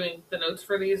 doing the notes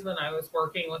for these when I was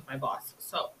working with my boss.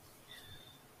 So,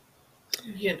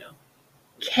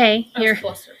 Okay, I was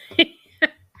flustered.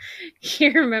 he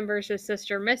remembers his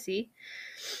sister Missy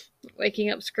waking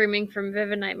up screaming from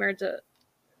vivid nightmares.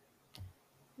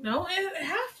 No, it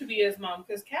has to be his mom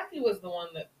because Kathy was the one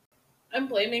that I'm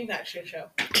blaming that shit show.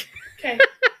 Okay.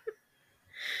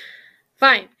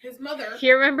 Fine. His mother.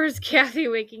 He remembers Kathy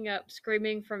waking up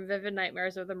screaming from vivid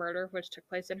nightmares of the murder, which took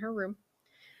place in her room.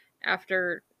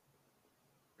 After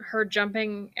her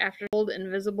jumping after old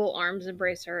invisible arms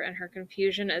embrace her, and her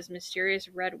confusion as mysterious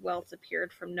red welts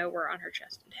appeared from nowhere on her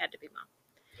chest. It had to be Mom.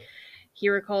 He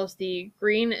recalls the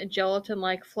green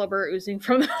gelatin-like flubber oozing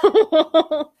from the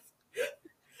walls.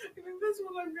 I think that's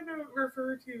what I'm going to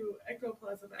refer to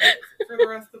ectoplasm as for the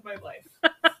rest of my life.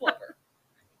 Flubber.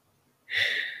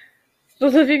 The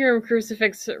living room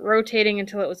crucifix rotating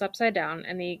until it was upside down,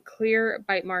 and the clear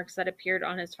bite marks that appeared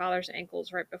on his father's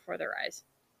ankles right before their eyes.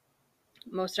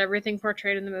 Most everything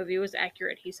portrayed in the movie was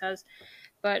accurate, he says,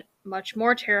 but much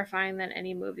more terrifying than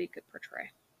any movie could portray.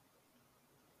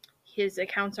 His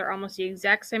accounts are almost the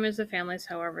exact same as the family's,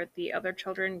 however, the other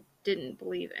children didn't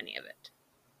believe any of it.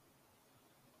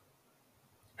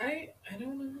 I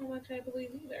don't know how much I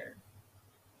believe either.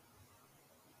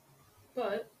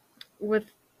 But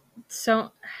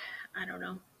I don't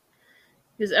know.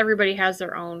 Because everybody has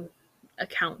their own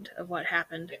account of what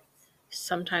happened. yes.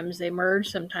 Sometimes they merge,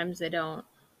 sometimes they don't.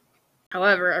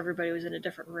 However, everybody was in a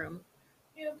different room.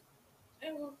 Yeah,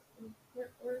 and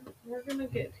we're gonna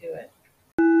get to it.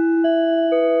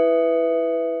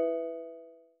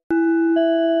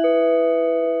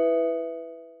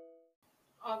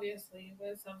 Obviously,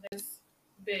 with something this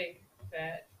big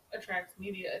that attracts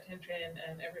media attention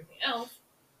and everything else,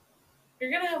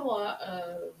 you're gonna have a lot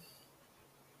of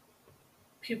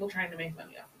people trying to make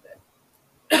money off of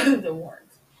it. The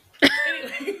Warrens.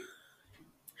 Anyway.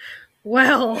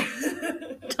 Well,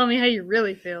 tell me how you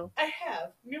really feel. I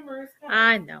have numerous times.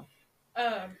 I know.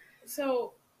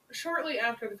 So shortly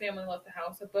after the family left the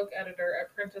house, a book editor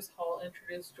at Prentice Hall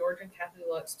introduced George and Kathy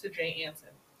Lutz to Jay Anson.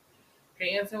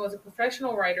 Jay Anson was a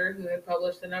professional writer who had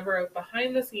published a number of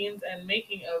behind-the-scenes and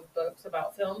making-of books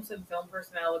about films and film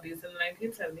personalities in the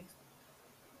 1970s.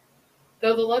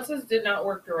 Though the Lutzes did not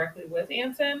work directly with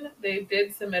Anson, they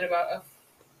did submit about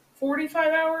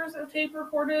 45 hours of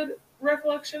tape-recorded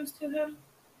recollections to him.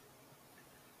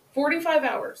 45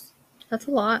 hours. That's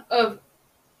a lot. Of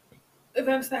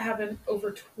events that happened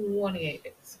over 28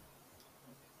 days.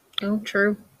 Oh,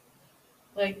 true.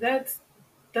 Like, that's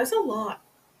a lot.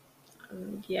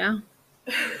 Yeah.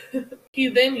 He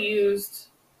then used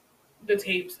the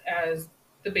tapes as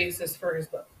the basis for his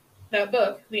book. That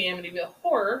book, The Amityville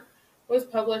Horror, was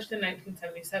published in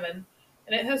 1977,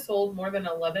 and it has sold more than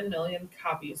 11 million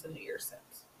copies in the years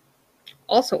since.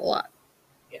 Also a lot.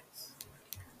 Yes.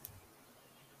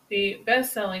 The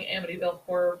best-selling Amityville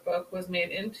Horror book was made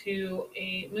into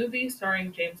a movie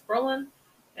starring James Brolin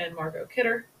and Margot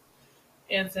Kidder.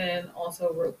 Anson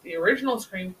also wrote the original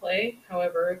screenplay.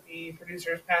 However, the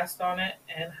producers passed on it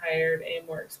and hired a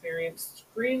more experienced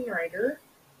screenwriter,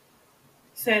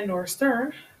 Sandor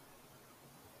Stern.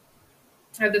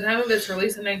 At the time of its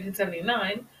release in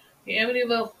 1979, The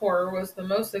Amityville Horror was the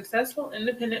most successful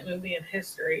independent movie in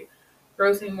history,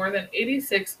 grossing more than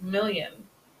 $86 million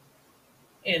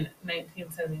in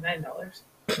 1979 dollars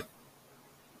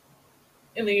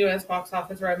in the U.S. box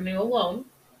office revenue alone,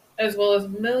 as well as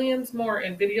millions more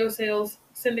in video sales,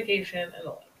 syndication, and the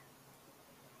like.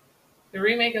 The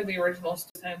remake of the original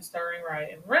time starring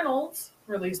Ryan Reynolds,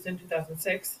 released in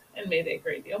 2006, and made a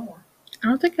great deal more. I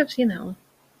don't think I've seen that one.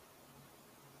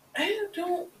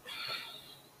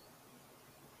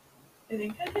 I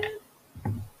think I did.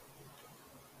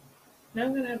 Now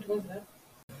I'm going to have to look it up.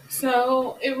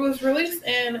 So it was released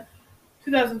in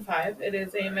 2005. It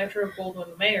is a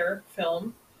Metro-Goldwyn-Mayer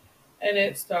film, and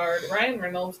it starred Ryan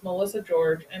Reynolds, Melissa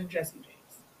George, and Jesse James.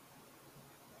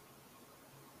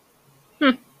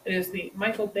 It is the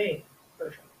Michael Bay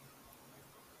version.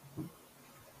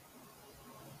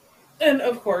 And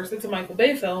of course, it's a Michael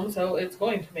Bay film, so it's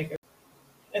going to make it.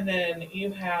 And then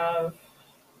you have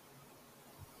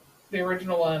the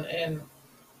original one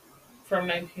from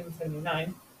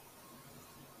 1979.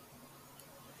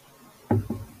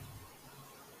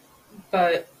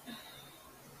 But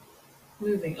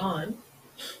moving on,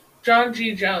 John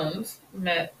G. Jones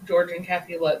met George and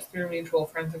Kathy Lutz through mutual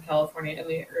friends in California in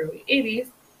the early 80s.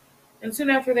 And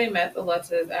soon after they met, the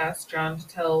Lutzes asked John to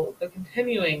tell the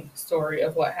continuing story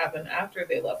of what happened after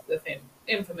they left the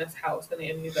infamous house in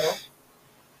Amityville.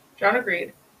 John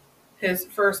agreed. His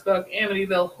first book,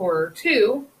 Amityville Horror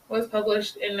 2, was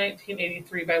published in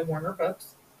 1983 by Warner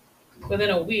Books.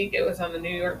 Within a week, it was on the New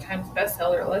York Times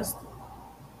bestseller list.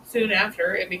 Soon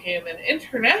after, it became an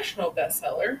international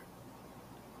bestseller.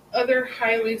 Other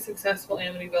highly successful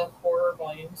Amityville horror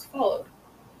volumes followed,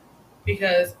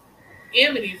 because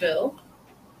Amityville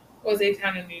was a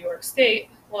town in New York State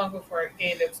long before it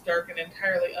gained its dark and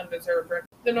entirely undeserved reputation.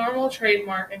 The normal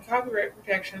trademark and copyright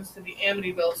protections to the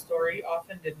Amityville story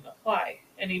often didn't apply.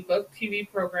 Any book, TV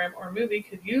program, or movie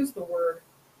could use the word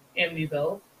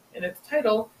Amityville in its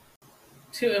title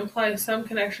to imply some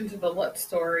connection to the Lutz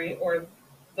story or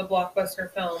the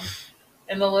blockbuster film,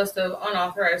 and the list of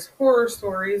unauthorized horror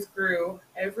stories grew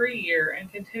every year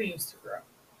and continues to grow.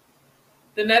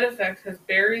 The net effect has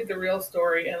buried the real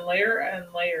story in layer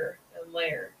and layer and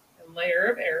layer and layer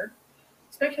of error,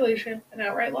 speculation, and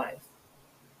outright lies.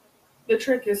 The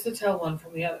trick is to tell one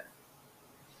from the other.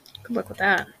 Good luck with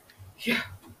that. Yeah.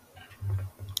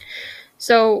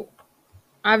 So,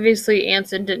 obviously,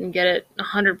 Anson didn't get it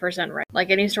 100% right.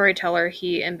 Like any storyteller,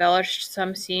 he embellished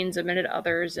some scenes, omitted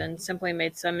others, and simply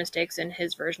made some mistakes in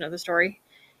his version of the story,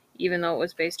 even though it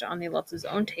was based on the Lutz's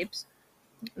own tapes.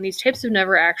 And these tapes have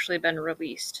never actually been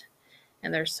released,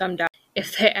 and there's some doubt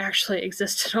if they actually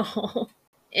exist at all.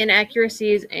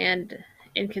 Inaccuracies and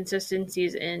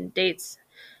inconsistencies in dates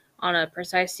on a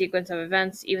precise sequence of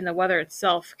events, even the weather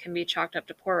itself, can be chalked up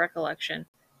to poor recollection,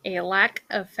 a lack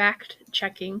of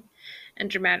fact-checking, and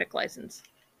dramatic license.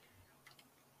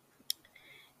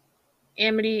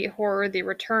 Amity Horror: The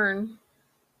Return.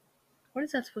 What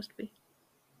is that supposed to be?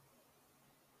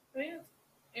 I think it's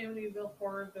Amityville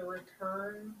Horror: The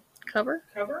Return Cover?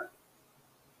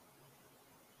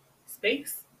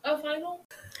 Space? A final?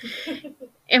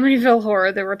 Amityville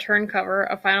Horror: The Return cover,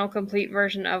 a final complete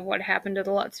version of what happened to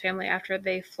the Lutz family after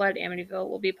they fled Amityville,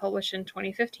 will be published in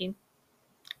 2015.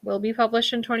 Will be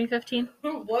published in 2015?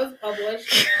 Was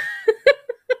published.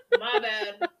 My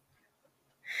bad.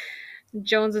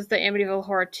 Jones' The Amityville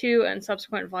Horror 2 and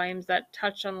subsequent volumes that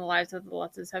touched on the lives of the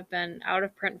Lutzes have been out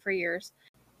of print for years.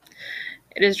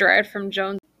 It is derived from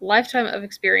Jones' lifetime of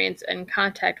experience and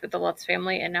contact with the Lutz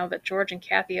family, and now that George and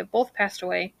Kathy have both passed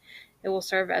away, it will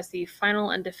serve as the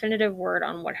final and definitive word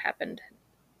on what happened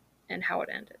and how it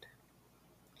ended.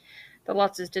 The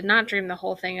Lutzes did not dream the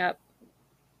whole thing up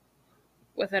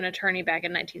with an attorney back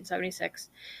in 1976.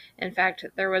 In fact,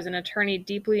 there was an attorney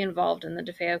deeply involved in the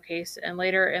DeFeo case, and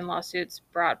later in lawsuits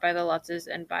brought by the Lutzes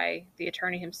and by the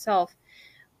attorney himself,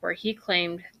 where he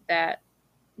claimed that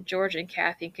George and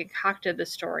Kathy concocted the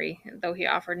story, though he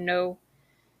offered no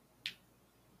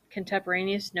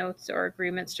contemporaneous notes or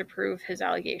agreements to prove his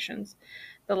allegations.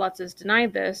 The Lutzes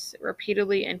denied this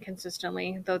repeatedly and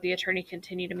consistently, though the attorney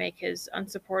continued to make his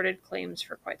unsupported claims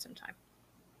for quite some time.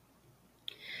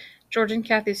 George and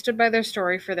Kathy stood by their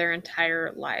story for their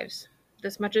entire lives.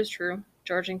 This much is true.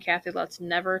 George and Kathy Lutz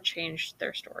never changed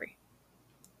their story.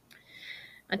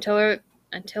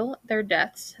 Until their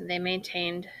deaths, they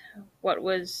maintained what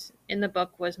was in the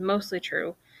book was mostly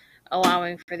true,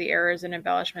 allowing for the errors and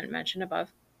embellishment mentioned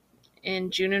above.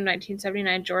 In June of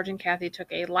 1979, George and Kathy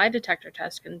took a lie detector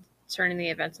test concerning the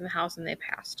events in the house, and they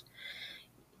passed.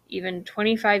 Even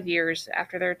 25 years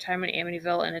after their time in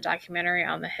Amityville, in a documentary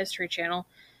on the History Channel,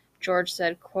 George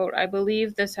said, quote, "I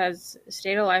believe this has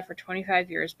stayed alive for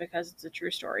 25 years because it's a true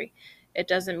story. It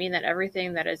doesn't mean that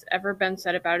everything that has ever been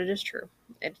said about it is true.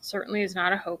 It certainly is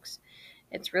not a hoax.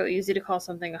 It's real easy to call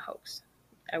something a hoax.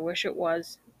 I wish it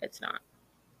was. It's not."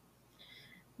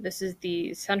 This is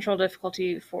the central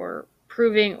difficulty for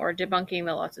proving or debunking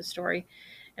the Lutz's story,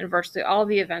 and virtually all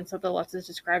the events that the Lutzes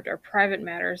described are private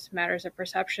matters of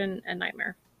perception and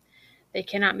nightmare. They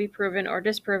cannot be proven or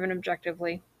disproven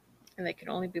objectively, and they can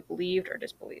only be believed or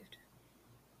disbelieved.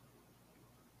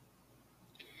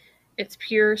 It's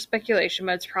pure speculation,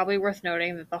 but it's probably worth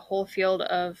noting that the whole field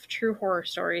of true horror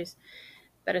stories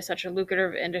that is such a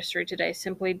lucrative industry today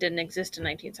simply didn't exist in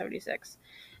 1976.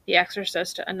 The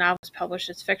Exorcist, a novel published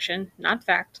as fiction, not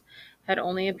fact, had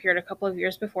only appeared a couple of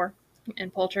years before,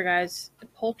 and Poltergeist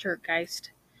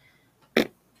and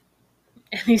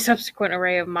the subsequent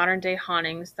array of modern-day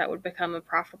hauntings that would become a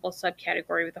profitable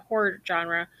subcategory of the horror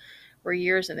genre were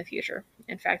years in the future.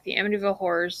 In fact, the Amityville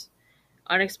Horror's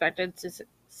unexpected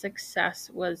success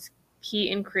was key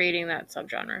in creating that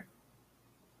subgenre.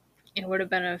 It would have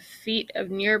been a feat of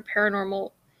near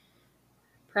paranormal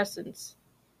presence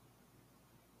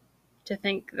to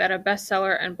think that a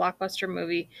bestseller and blockbuster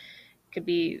movie could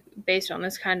be based on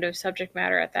this kind of subject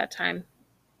matter at that time.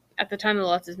 At the time the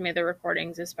Lutzes made their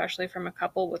recordings, especially from a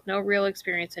couple with no real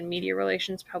experience in media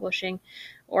relations, publishing,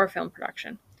 or film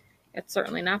production. It's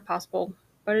certainly not possible,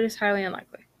 but it is highly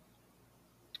unlikely.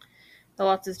 The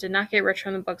Lutzes did not get rich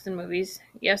from the books and movies.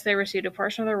 Yes, they received a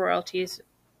portion of the royalties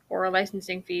or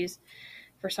licensing fees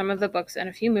for some of the books and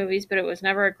a few movies, but it was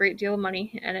never a great deal of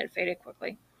money, and it faded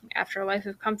quickly. After a life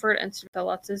of comfort and stability,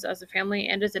 the Lutzes, as a family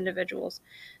and as individuals,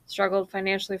 struggled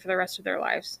financially for the rest of their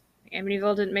lives.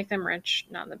 Amityville didn't make them rich,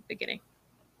 not in the beginning.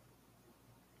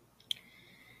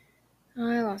 Oh,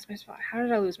 I lost my spot. How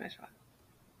did I lose my spot?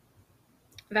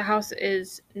 The house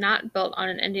is not built on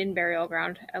an Indian burial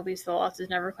ground, at least the Lutzes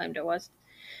never claimed it was.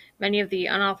 Many of the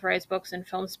unauthorized books and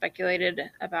films speculated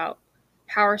about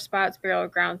power spots, burial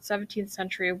grounds, 17th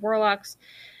century warlocks,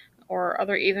 or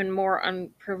other even more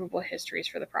unprovable histories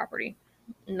for the property.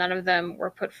 None of them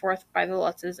were put forth by the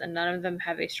Lutzes, and none of them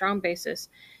have a strong basis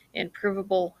in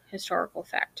provable historical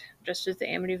fact, just as the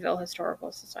Amityville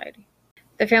Historical Society.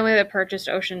 The family that purchased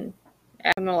Ocean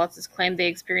from the Lutzes claimed they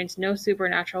experienced no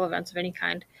supernatural events of any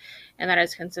kind, and that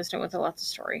is consistent with the Lutzes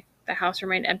story. The house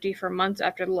remained empty for months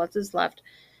after the Lutzes left,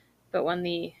 but when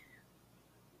the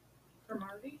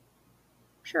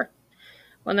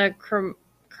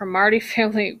Cromartie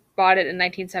family bought it in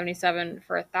 1977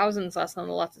 for thousands less than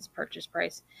the Lutz's purchase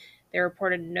price, they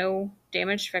reported no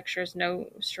damaged fixtures, no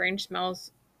strange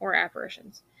smells, or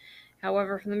apparitions.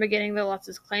 However, from the beginning, the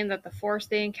Lutzes claimed that the force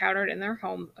they encountered in their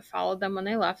home followed them when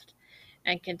they left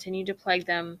and continued to plague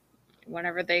them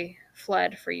whenever they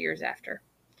fled for years after.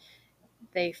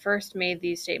 They first made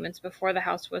these statements before the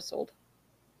house was sold.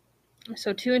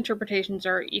 So two interpretations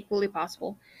are equally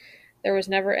possible. There was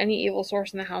never any evil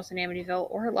source in the house in Amityville,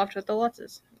 or it left with the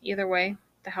Lutzes. Either way,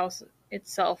 the house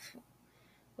itself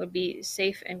would be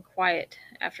safe and quiet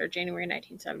after January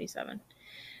 1977.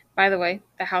 By the way,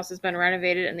 the house has been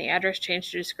renovated and the address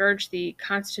changed to discourage the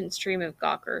constant stream of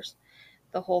gawkers.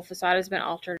 The whole facade has been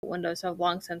altered. Windows have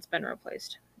long since been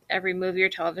replaced. Every movie or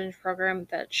television program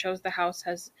that shows the house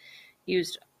has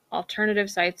used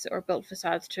alternative sites or built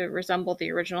facades to resemble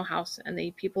the original house, and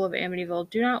the people of Amityville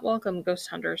do not welcome ghost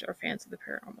hunters or fans of the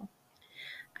paranormal.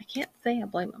 I can't say I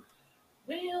blame them.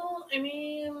 Well, I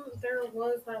mean, there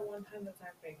was that one time that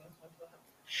Zach Bagans went to the house.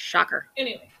 Shocker.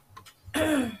 Anyway,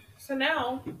 so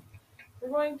now we're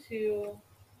going to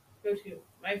go to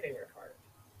my favorite part.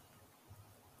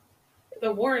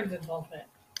 The Warrens' involvement.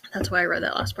 That's why I read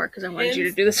that last part, because I wanted you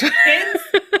to do this one. Hence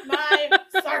my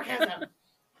sarcasm.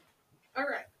 All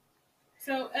right.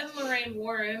 So, Ed and Lorraine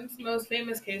Warren's most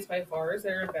famous case by far is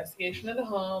their investigation of the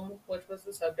home, which was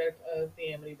the subject of the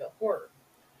Amityville Horror.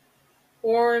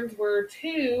 Warrens were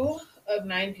 2 of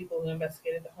 9 people who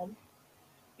investigated the home.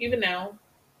 Even now,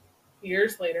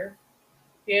 years later,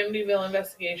 the Amityville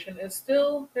investigation is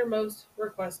still their most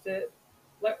requested,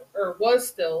 or was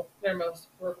still their most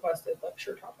requested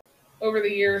lecture topic. Over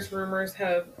the years, rumors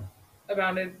have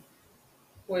abounded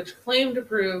which claim to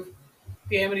prove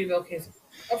the Amityville case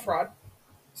a fraud.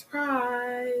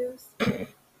 Surprise!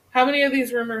 How many of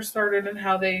these rumors started and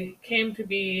how they came to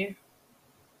be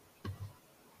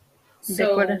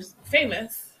so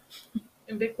famous,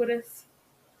 ubiquitous,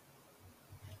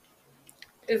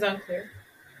 is unclear.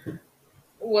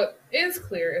 What is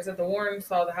clear is that the Warrens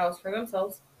saw the house for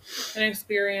themselves and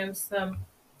experienced some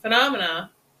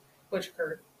phenomena which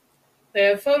occurred. They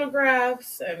have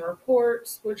photographs and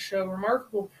reports which show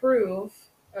remarkable proof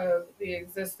of the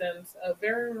existence of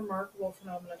very remarkable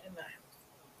phenomena in that house.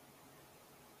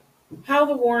 How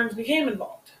the Warrens became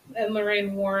involved. Ed and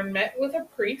Lorraine Warren met with a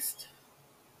priest,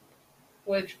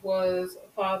 which was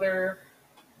Father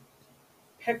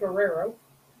Pecoraro.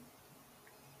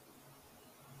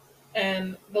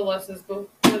 And the Lutzes,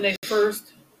 when they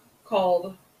first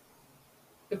called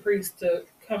the priest to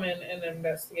come in and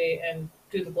investigate and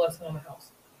do the blessing on the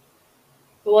house.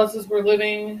 The Lutzes were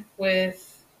living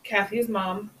with Kathy's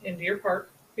mom in Deer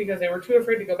Park because they were too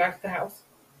afraid to go back to the house.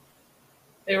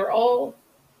 They were all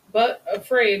but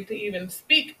afraid to even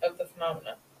speak of the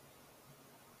phenomena.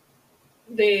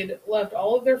 They'd left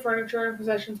all of their furniture and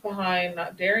possessions behind,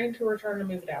 not daring to return to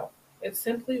move it out. It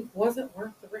simply wasn't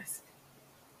worth the risk.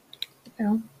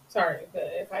 Yeah. Sorry, but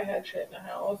if I had shit in the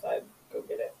house, I'd go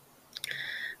get it.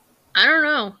 I don't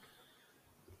know.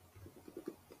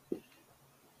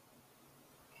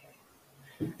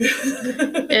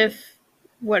 If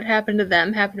what happened to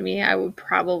them happened to me, I would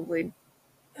probably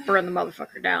burn the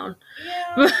motherfucker down.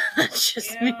 Yeah. That's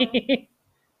just Yeah. me.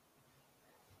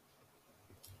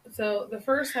 So the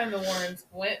first time the Warrens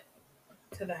went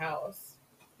to the house,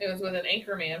 it was with an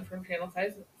anchorman from Channel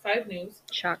 5 News,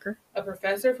 Shocker. a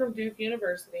professor from Duke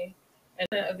University,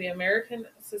 and of the American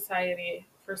Society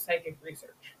for Psychic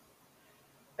Research.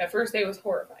 That first day was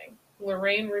horrifying.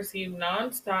 Lorraine received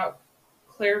non-stop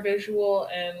clairvisual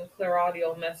and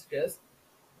clairaudible messages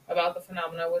about the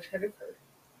phenomena which had occurred.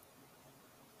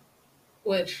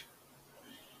 Which,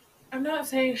 I'm not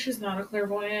saying she's not a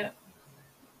clairvoyant,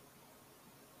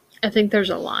 I think there's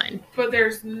a line. but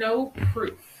there's no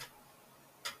proof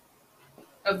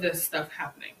of this stuff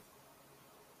happening.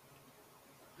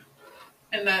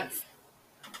 And that's,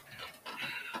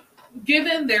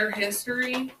 given their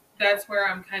history, that's where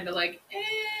I'm kind of like,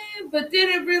 but did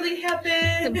it really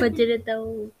happen? But did it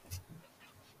though?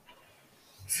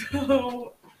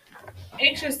 So,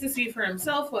 anxious to see for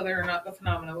himself whether or not the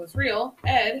phenomena was real,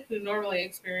 Ed, who normally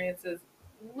experiences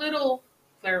little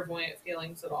clairvoyant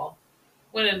feelings at all,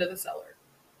 went into the cellar.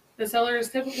 The cellar is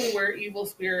typically where evil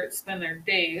spirits spend their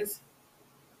days,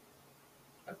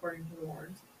 according to the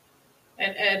Warrens,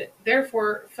 and Ed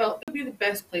therefore felt it would be the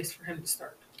best place for him to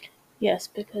start. Yes,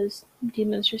 because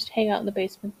demons just hang out in the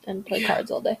basement and play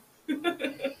cards all day.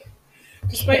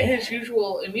 Despite his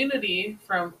usual immunity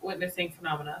from witnessing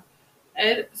phenomena,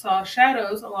 Ed saw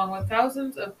shadows along with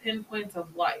thousands of pinpoints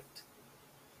of light.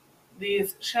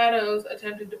 These shadows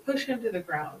attempted to push him to the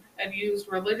ground and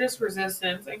used religious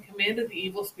resistance and commanded the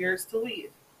evil spirits to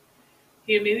leave.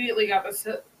 He immediately got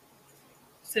the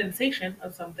sensation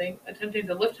of something attempting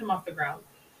to lift him off the ground,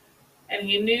 and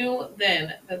he knew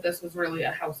then that this was really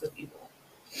a house of evil.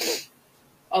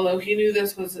 Although he knew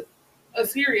this was a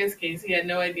serious case, he had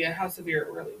no idea how severe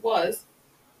it really was,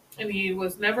 and he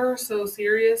was never so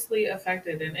seriously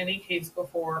affected in any case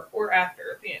before or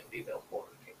after the Amityville horror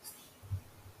case.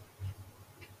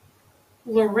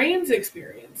 Lorraine's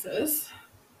experiences.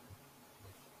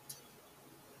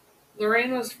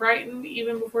 Lorraine was frightened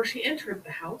even before she entered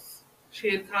the house. She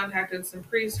had contacted some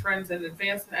priest friends in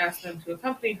advance and asked them to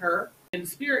accompany her in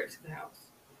spirit to the house.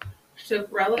 She took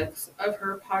relics of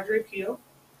her Padre Pio,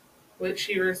 which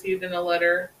she received in a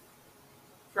letter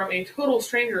from a total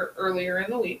stranger earlier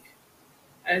in the week.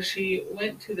 As she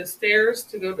went to the stairs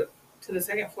to go to the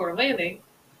second floor landing,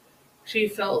 she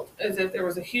felt as if there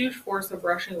was a huge force of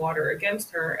rushing water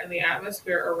against her, and the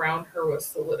atmosphere around her was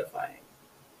solidifying.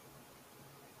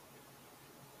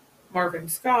 Marvin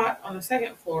Scott on the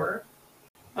second floor.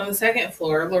 On the second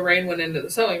floor, Lorraine went into the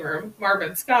sewing room.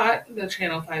 Marvin Scott, the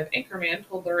Channel 5 anchorman,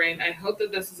 told Lorraine, "I hope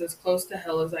that this is as close to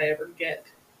hell as I ever get,"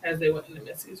 as they went into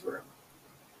Missy's room.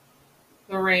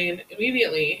 Lorraine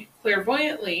immediately,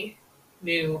 clairvoyantly,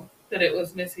 knew that it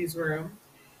was Missy's room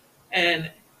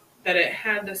and that it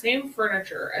had the same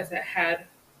furniture as it had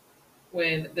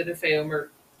when the DeFeo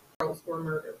girls were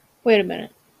murdered. Wait a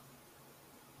minute.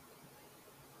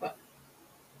 What?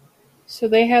 So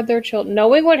they had their children,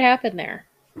 knowing what happened there,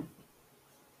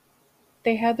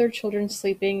 they had their children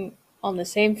sleeping on the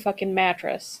same fucking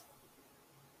mattress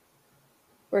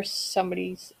where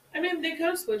somebody's... I mean, they could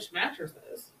have switched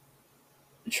mattresses.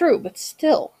 True, but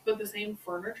still. But the same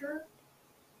furniture?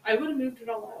 I would have moved it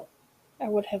all out. I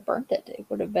would have burnt it. It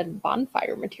would have been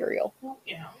bonfire material. Well,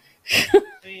 yeah. I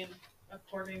mean,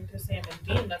 according to Sam and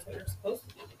Dean, that's what you're supposed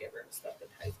to do to get rid of stuff that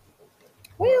ties people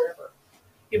to Well, wherever.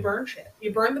 You burn shit.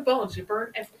 You burn the bones. You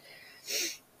burn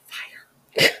everything.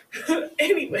 Fire.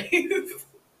 Anyways.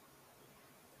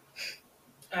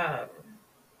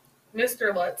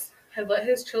 Mr. Lutz had let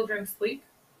his children sleep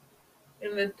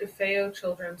in the DeFeo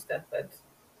children's deathbeds.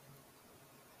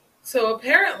 So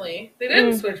apparently, they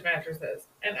didn't switch mattresses.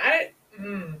 And I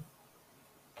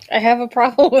have a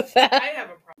problem with that. I have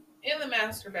a problem. In the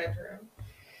master bedroom,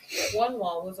 one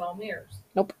wall was all mirrors.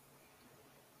 Nope.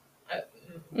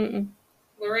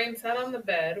 Lorraine sat on the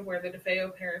bed where the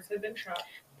DeFeo parents had been shot.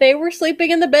 They were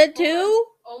sleeping in the bed too?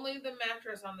 Only the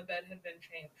mattress on the bed had been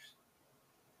changed.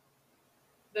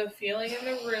 The feeling in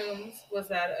the rooms was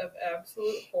that of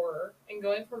absolute horror, and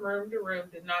going from room to room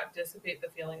did not dissipate the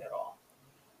feeling at all.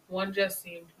 One just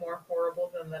seemed more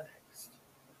horrible than the next.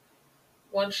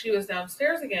 Once she was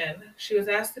downstairs again, she was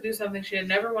asked to do something she had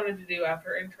never wanted to do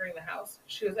after entering the house.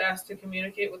 She was asked to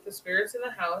communicate with the spirits in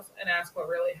the house and ask what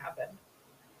really happened.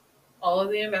 All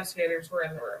of the investigators were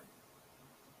in the room.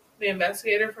 The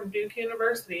investigator from Duke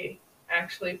University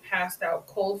actually passed out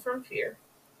cold from fear.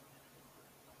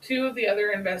 Two of the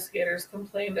other investigators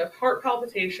complained of heart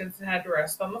palpitations and had to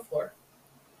rest on the floor.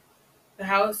 The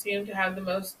house seemed to have the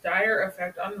most dire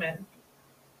effect on men.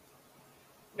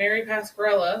 Mary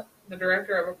Pasquarella, the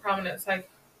director of a prominent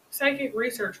psychic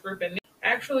research group in New York,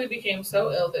 actually became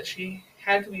so ill that she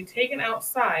had to be taken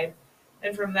outside,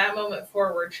 and from that moment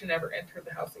forward, she never entered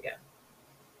the house again.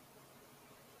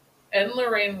 Ed and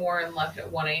Lorraine Warren left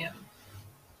at 1 a.m.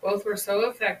 Both were so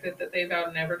affected that they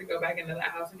vowed never to go back into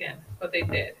that house again, but they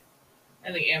did,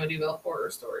 and the Amityville horror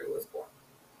story was born.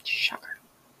 Shocker.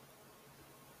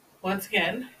 Once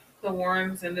again, the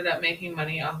Warrens ended up making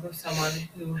money off of someone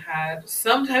who had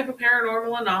some type of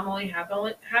paranormal anomaly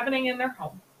happening in their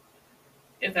home,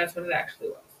 if that's what it actually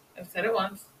was. I've said it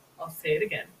once, I'll say it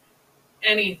again.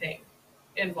 Anything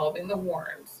involving the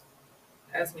Warrens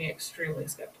has me extremely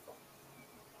skeptical.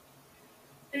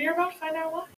 And you're about to find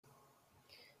out why.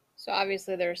 So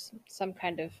obviously there's some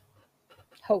kind of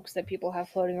hoax that people have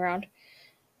floating around.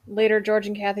 Later, George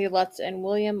and Kathy Lutz and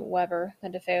William Weber, the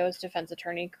DeFeo's defense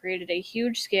attorney, created a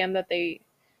huge scam that they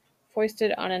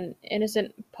foisted on an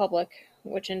innocent public,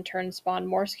 which in turn spawned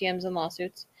more scams and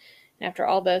lawsuits. And after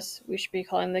all this, we should be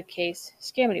calling the case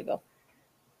Scamityville.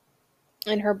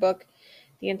 In her book,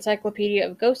 The Encyclopedia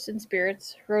of Ghosts and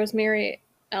Spirits, Rosemary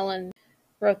Ellen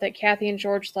wrote that Kathy and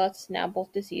George Lutz, now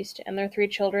both deceased, and their 3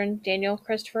 children, Daniel,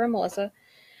 Christopher, and Melissa,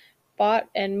 bought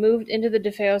and moved into the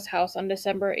DeFeo's house on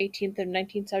December 18th of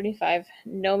 1975,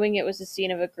 knowing it was the scene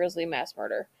of a grisly mass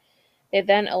murder. They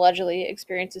then allegedly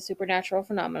experienced a supernatural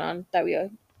phenomenon that we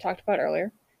talked about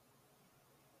earlier,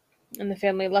 and the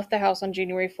family left the house on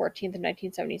January 14th of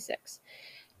 1976.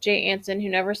 Jay Anson, who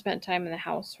never spent time in the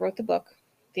house, wrote the book,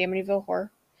 The Amityville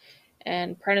Horror,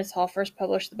 and Prentice Hall first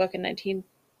published the book in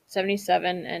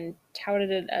 1977 and touted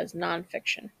it as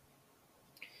nonfiction.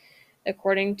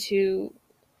 According to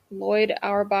Lloyd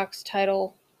Auerbach's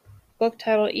book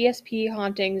titled ESP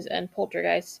Hauntings and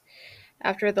Poltergeists,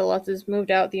 after the Lutzes moved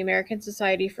out, the American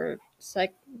Society for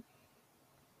Psychical?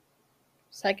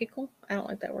 I don't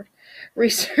like that word.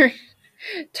 Research,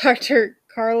 Dr.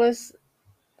 Carlos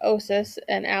Osis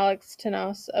and Alex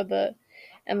Tenos I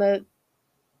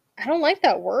don't like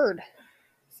that word.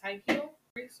 Psycho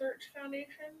Research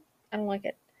Foundation? I don't like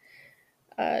it.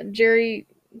 Jerry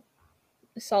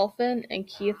Sulfan and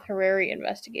Keith Harari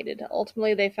investigated.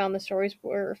 Ultimately, they found the stories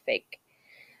were fake.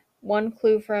 One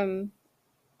clue from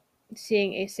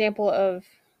seeing a sample of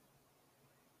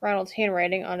Ronald's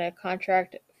handwriting on a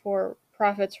contract for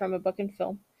profits from a book and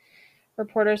film.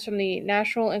 Reporters from the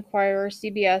National Enquirer,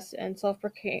 CBS, and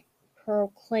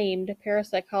self-proclaimed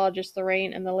parapsychologist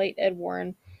Lorraine and the late Ed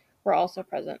Warren were also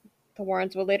present. The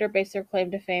Warrens would later base their claim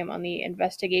to fame on the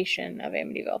investigation of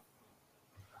Amityville.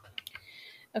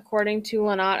 According to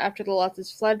Lynott, after the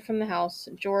Lutzes fled from the house,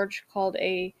 George called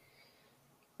a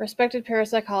respected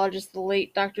parapsychologist, the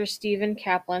late Dr. Stephen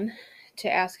Kaplan,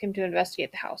 to ask him to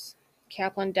investigate the house.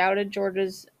 Kaplan doubted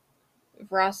George's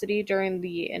veracity during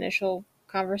the initial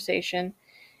conversation,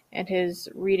 and his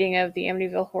reading of the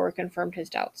Amityville Horror confirmed his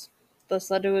doubts. This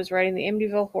led to his writing the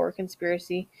Amityville Horror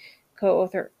Conspiracy,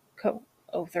 co-authored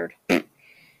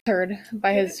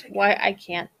by his wife. I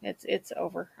can't. It's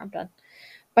over. I'm done.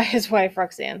 By his wife,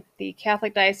 Roxanne. The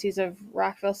Catholic Diocese of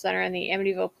Rockville Center and the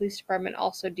Amityville Police Department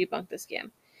also debunked the scam,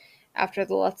 after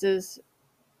the Lutzes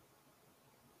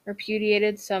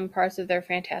repudiated some parts of their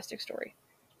fantastic story.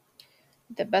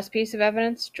 The best piece of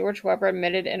evidence, George Weber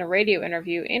admitted in a radio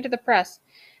interview and to the press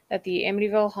that the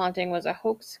Amityville haunting was a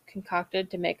hoax concocted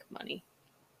to make money.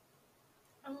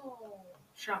 Oh,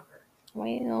 shocker.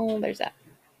 Well, there's that.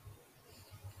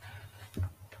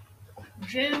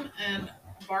 Jim and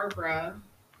Barbara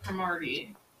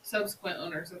Cromartie, subsequent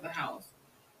owners of the house,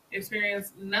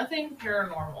 experienced nothing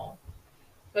paranormal,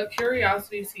 but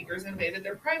curiosity seekers invaded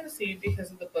their privacy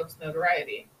because of the book's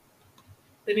notoriety.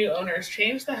 The new owners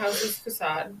changed the house's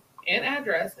facade and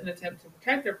address in an attempt to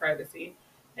protect their privacy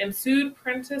and sued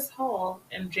Prentice Hall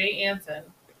and Jay Anson.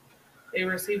 They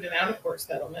received an out-of-court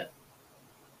settlement.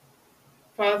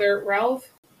 Father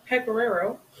Ralph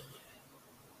Pecoraro,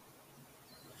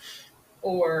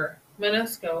 or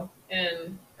Mancuso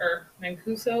in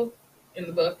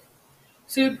the book,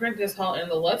 sued Prentice Hall and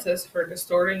the Lutzes for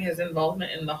distorting his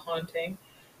involvement in the haunting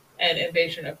and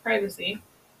invasion of privacy,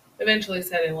 eventually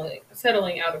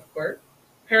settling out of court.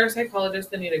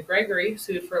 Parapsychologist Anita Gregory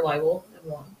sued for libel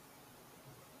and won.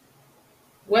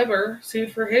 Weber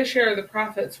sued for his share of the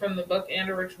profits from the book and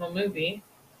original movie.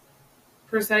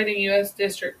 Presiding U.S.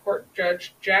 District Court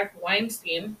Judge Jack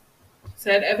Weinstein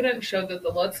said evidence showed that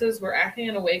the Lutzes were acting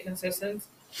in a way consistent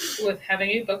with having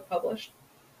a book published.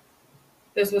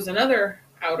 This was another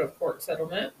out-of-court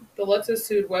settlement. The Lutzes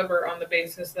sued Weber on the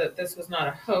basis that this was not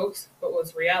a hoax, but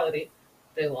was reality.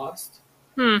 They lost.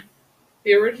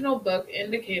 The original book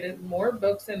indicated more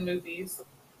books and movies,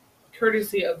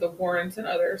 courtesy of the Warrens and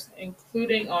others,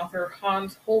 including author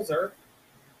Hans Holzer,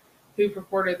 who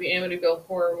purported the Amityville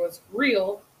horror was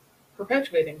real,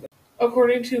 perpetuating this.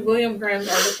 According to William Grimes'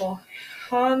 article,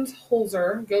 Hans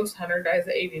Holzer, ghost hunter, dies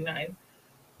at 89.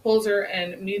 Holzer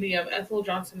and medium Ethel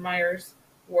Johnson Myers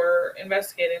were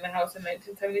investigating the house in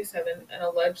 1977 and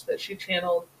alleged that she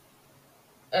channeled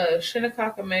a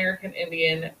Shinnecock American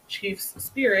Indian chief's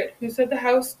spirit who said the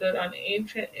house stood on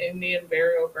ancient Indian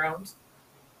burial grounds.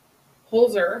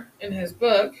 Holzer, in his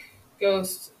book,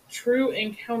 Ghosts, True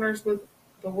Encounters with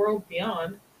the World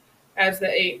Beyond, adds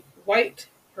that a white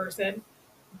person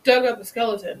dug up the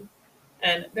skeleton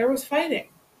and there was fighting.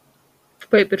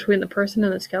 Wait, between the person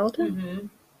and the skeleton? Mm-hmm.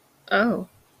 Oh.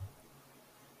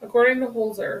 According to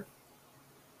Holzer,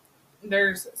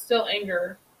 there's still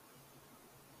anger,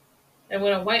 and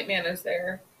when a white man is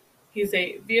there, he's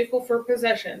a vehicle for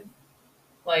possession,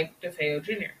 like DeFeo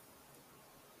Jr.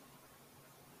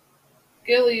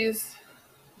 Gillies'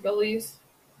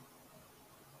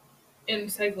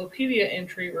 encyclopedia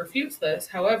entry refutes this,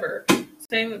 however,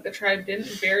 saying that the tribe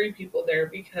didn't bury people there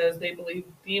because they believed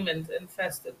demons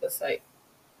infested the site.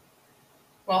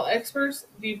 While experts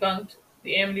debunked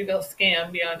the Amityville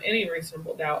scam beyond any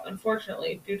reasonable doubt,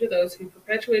 unfortunately, due to those who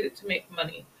perpetuate it to make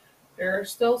money, there are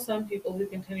still some people who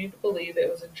continue to believe it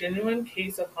was a genuine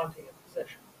case of haunting and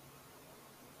possession.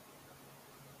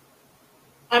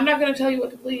 I'm not going to tell you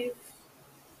what to believe,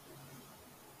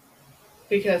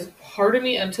 because part of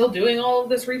me, until doing all of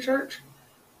this research,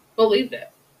 believed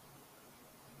it.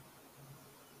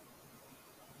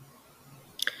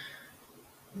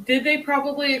 Did they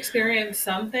probably experience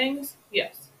some things?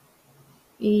 Yes.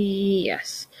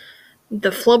 Yes. The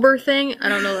flubber thing, I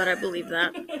don't know that I believe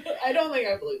that. I don't think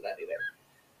I believe that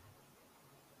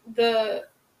either.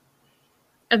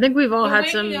 I think we've all had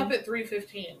waking some. up at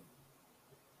 3:15.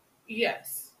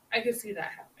 Yes, I could see that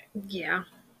happening. Yeah.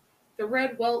 The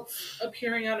red welts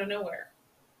appearing out of nowhere.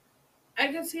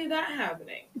 I could see that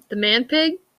happening. The man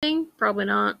pig thing? Probably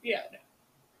not. Yeah, no.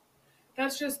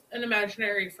 That's just an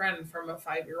imaginary friend from a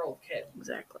 5-year-old kid.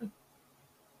 Exactly.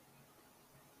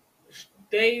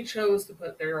 They chose to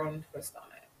put their own twist on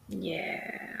it.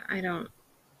 Yeah, I don't.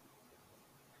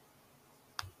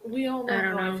 We all know I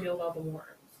don't how know. I feel about the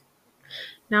Warrens.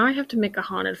 Now I have to make a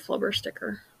haunted flubber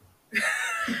sticker.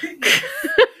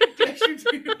 Yes, you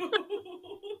do.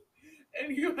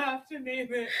 And you have to name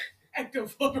it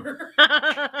Ectoflubber.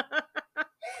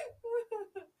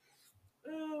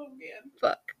 Oh, man.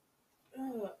 Fuck.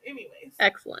 Anyways.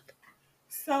 Excellent.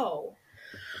 So,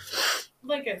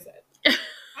 like I said,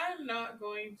 I'm not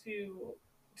going to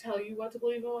tell you what to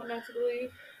believe and what not to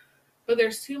believe, but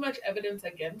there's too much evidence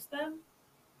against them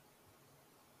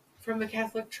from the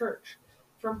Catholic Church,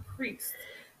 from priests.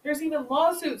 There's even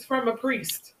lawsuits from a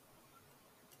priest.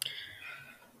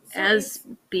 So as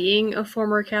being a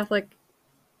former Catholic,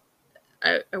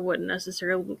 I wouldn't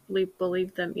necessarily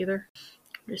believe them either.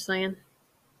 I'm just saying.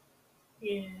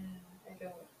 Yeah, I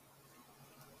don't.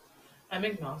 I'm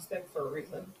agnostic for a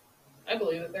reason. I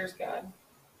believe that there's God,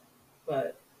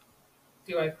 but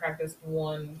do I practice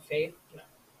one faith? No.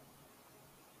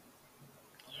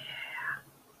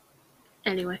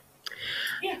 Anyway.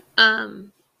 Yeah.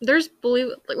 There's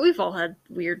we've all had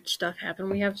weird stuff happen.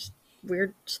 We have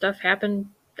weird stuff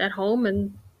happen at home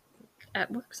and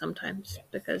at work sometimes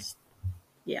because,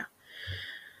 yeah.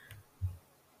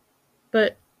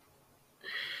 But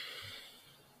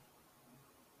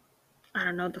I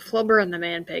don't know, the flubber and the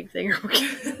man pig thing are okay.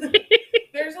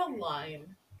 There's a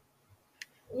line.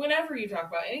 Whenever you talk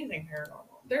about anything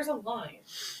paranormal, there's a line.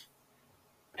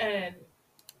 And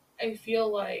I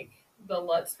feel like the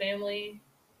Lutz family,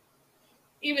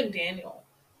 even Daniel,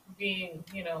 being,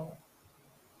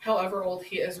 however old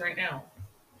he is right now,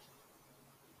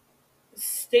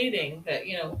 stating that,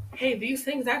 hey, these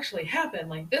things actually happen.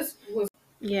 Like, this was...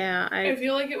 Yeah, I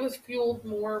feel like it was fueled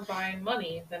more by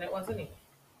money than it was anything.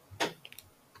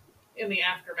 In the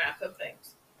aftermath of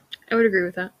things. I would agree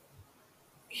with that.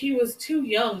 He was too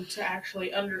young to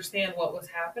actually understand what was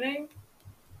happening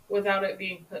without it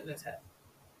being put in his head.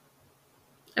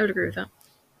 I would agree with that.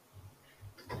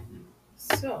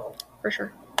 So. For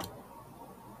sure.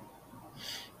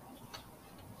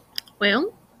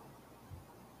 Well,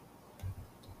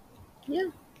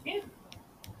 Yeah.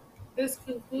 This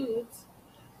concludes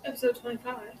episode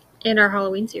 25. And our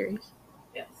Halloween series.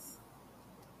 Yes.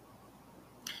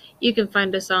 You can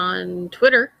find us on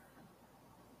Twitter.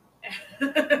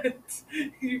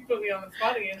 You put me on the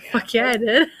spot again. Fuck yeah, I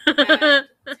did. At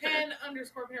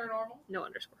 10_paranormal. No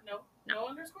underscore. No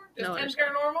underscore? Just No 10 underscore.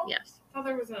 paranormal? Yes. I thought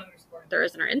there was an underscore. There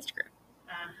is in our Instagram.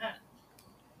 Uh-huh.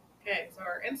 Okay, so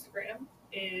our Instagram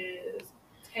is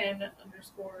 10_0_podcast.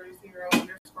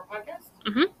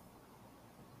 Mm-hmm.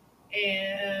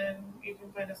 And you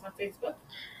can find us on Facebook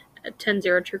At 10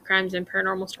 True Crimes and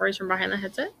Paranormal Stories from Behind the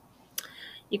Headset.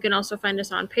 You can also find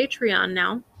us on Patreon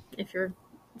now, if you're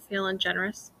feeling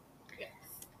generous. Yes.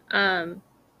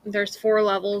 There's 4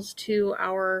 levels to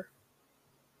our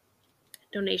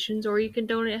donations, or you can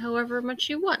donate however much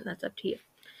you want. That's up to you.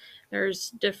 There's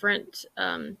different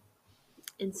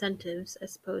incentives, I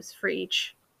suppose, for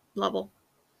each level,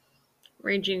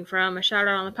 ranging from a shout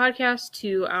out on the podcast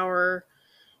to our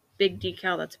big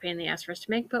decal that's a pain in the ass for us to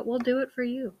make, but we'll do it for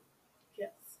you. Yes.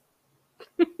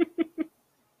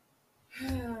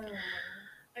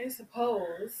 I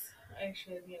suppose I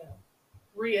should,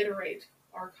 reiterate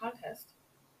our contest.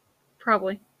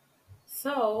 Probably.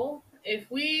 So, if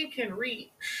we can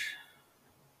reach,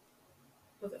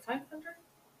 was it 500?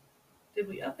 Did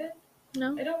we up it?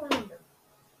 No. I don't remember.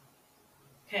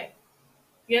 Okay.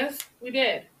 Yes, we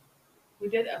did. We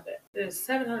did up it. It is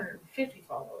 750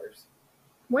 followers.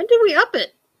 When did we up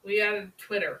it? We added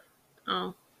Twitter.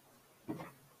 Oh.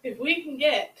 If we can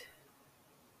get,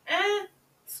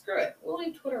 screw it. We'll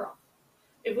leave Twitter off.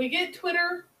 If we get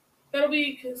Twitter, that'll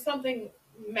be something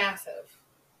massive.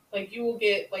 Like, you will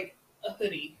get, like, a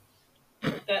hoodie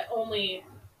that only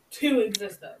 2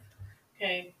 exist of.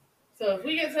 Okay? So if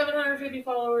we get 750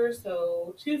 followers,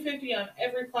 so 250 on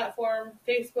every platform,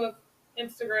 Facebook,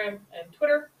 Instagram, and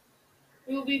Twitter,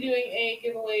 we will be doing a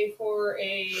giveaway for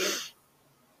a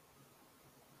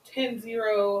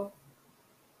 10-0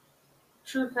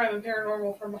 True Crime and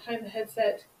Paranormal from Behind the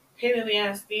Headset pain in the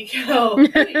ass decal.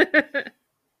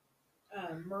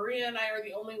 Maria and I are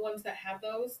the only ones that have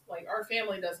those. Like, our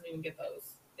family doesn't even get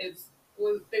those.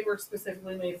 They were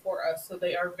specifically made for us, so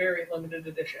they are very limited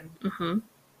edition. Mm-hmm.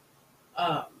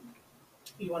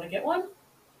 You want to get one?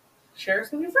 Share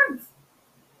us with your friends.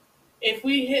 If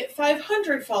we hit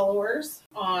 500 followers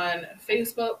on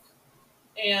Facebook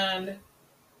and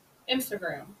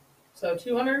Instagram, so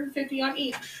 250 on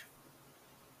each,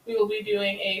 we will be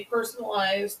doing a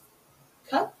personalized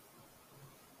cup,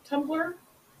 tumbler,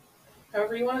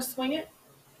 however you want to swing it,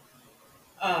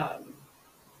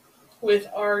 with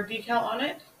our decal on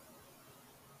it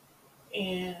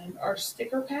and our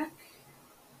sticker pack,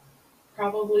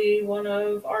 probably one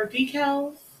of our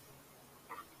decals,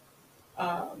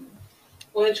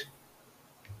 which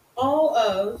all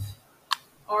of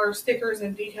our stickers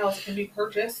and decals can be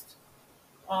purchased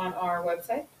on our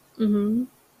website, Mm-hmm.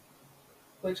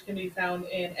 which can be found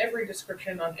in every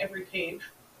description on every page.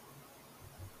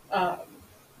 Our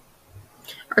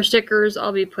stickers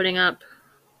I'll be putting up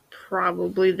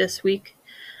probably this week.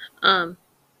 I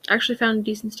actually found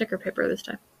decent sticker paper this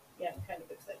time. Yeah, I'm kind of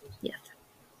excited. Yes.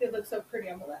 It looks so pretty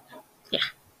on the laptop. Yeah.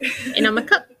 And on the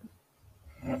cup.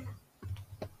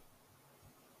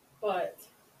 But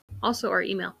Also our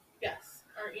email. yes,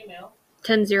 our email.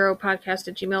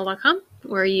 10podcast@gmail.com,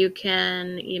 where you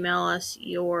can email us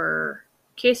your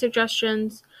case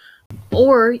suggestions,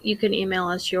 or you can email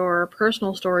us your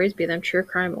personal stories, be them true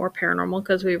crime or paranormal,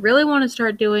 because we really want to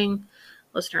start doing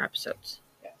listener episodes.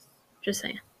 Yes. Just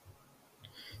saying.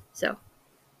 So,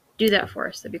 do that for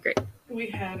us. That'd be great. We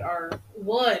had our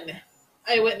one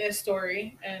eyewitness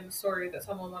story and story that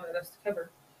someone wanted us to cover.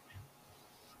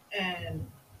 And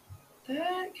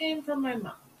that came from my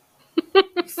mom.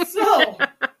 So,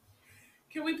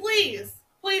 can we please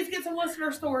get some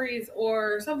listener stories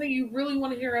or something you really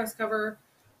want to hear us cover?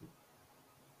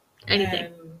 Anything.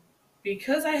 And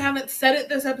because I haven't said it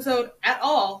this episode at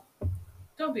all,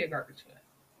 don't be a garbage can.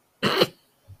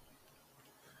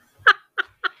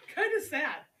 Kind of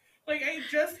sad. Like, it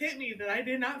just hit me that I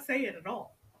did not say it at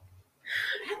all.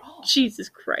 At all. Jesus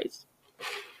Christ.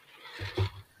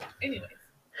 Anyways.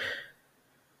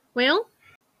 Well,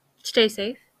 stay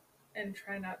safe. And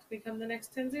try not to become the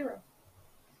next 10-0.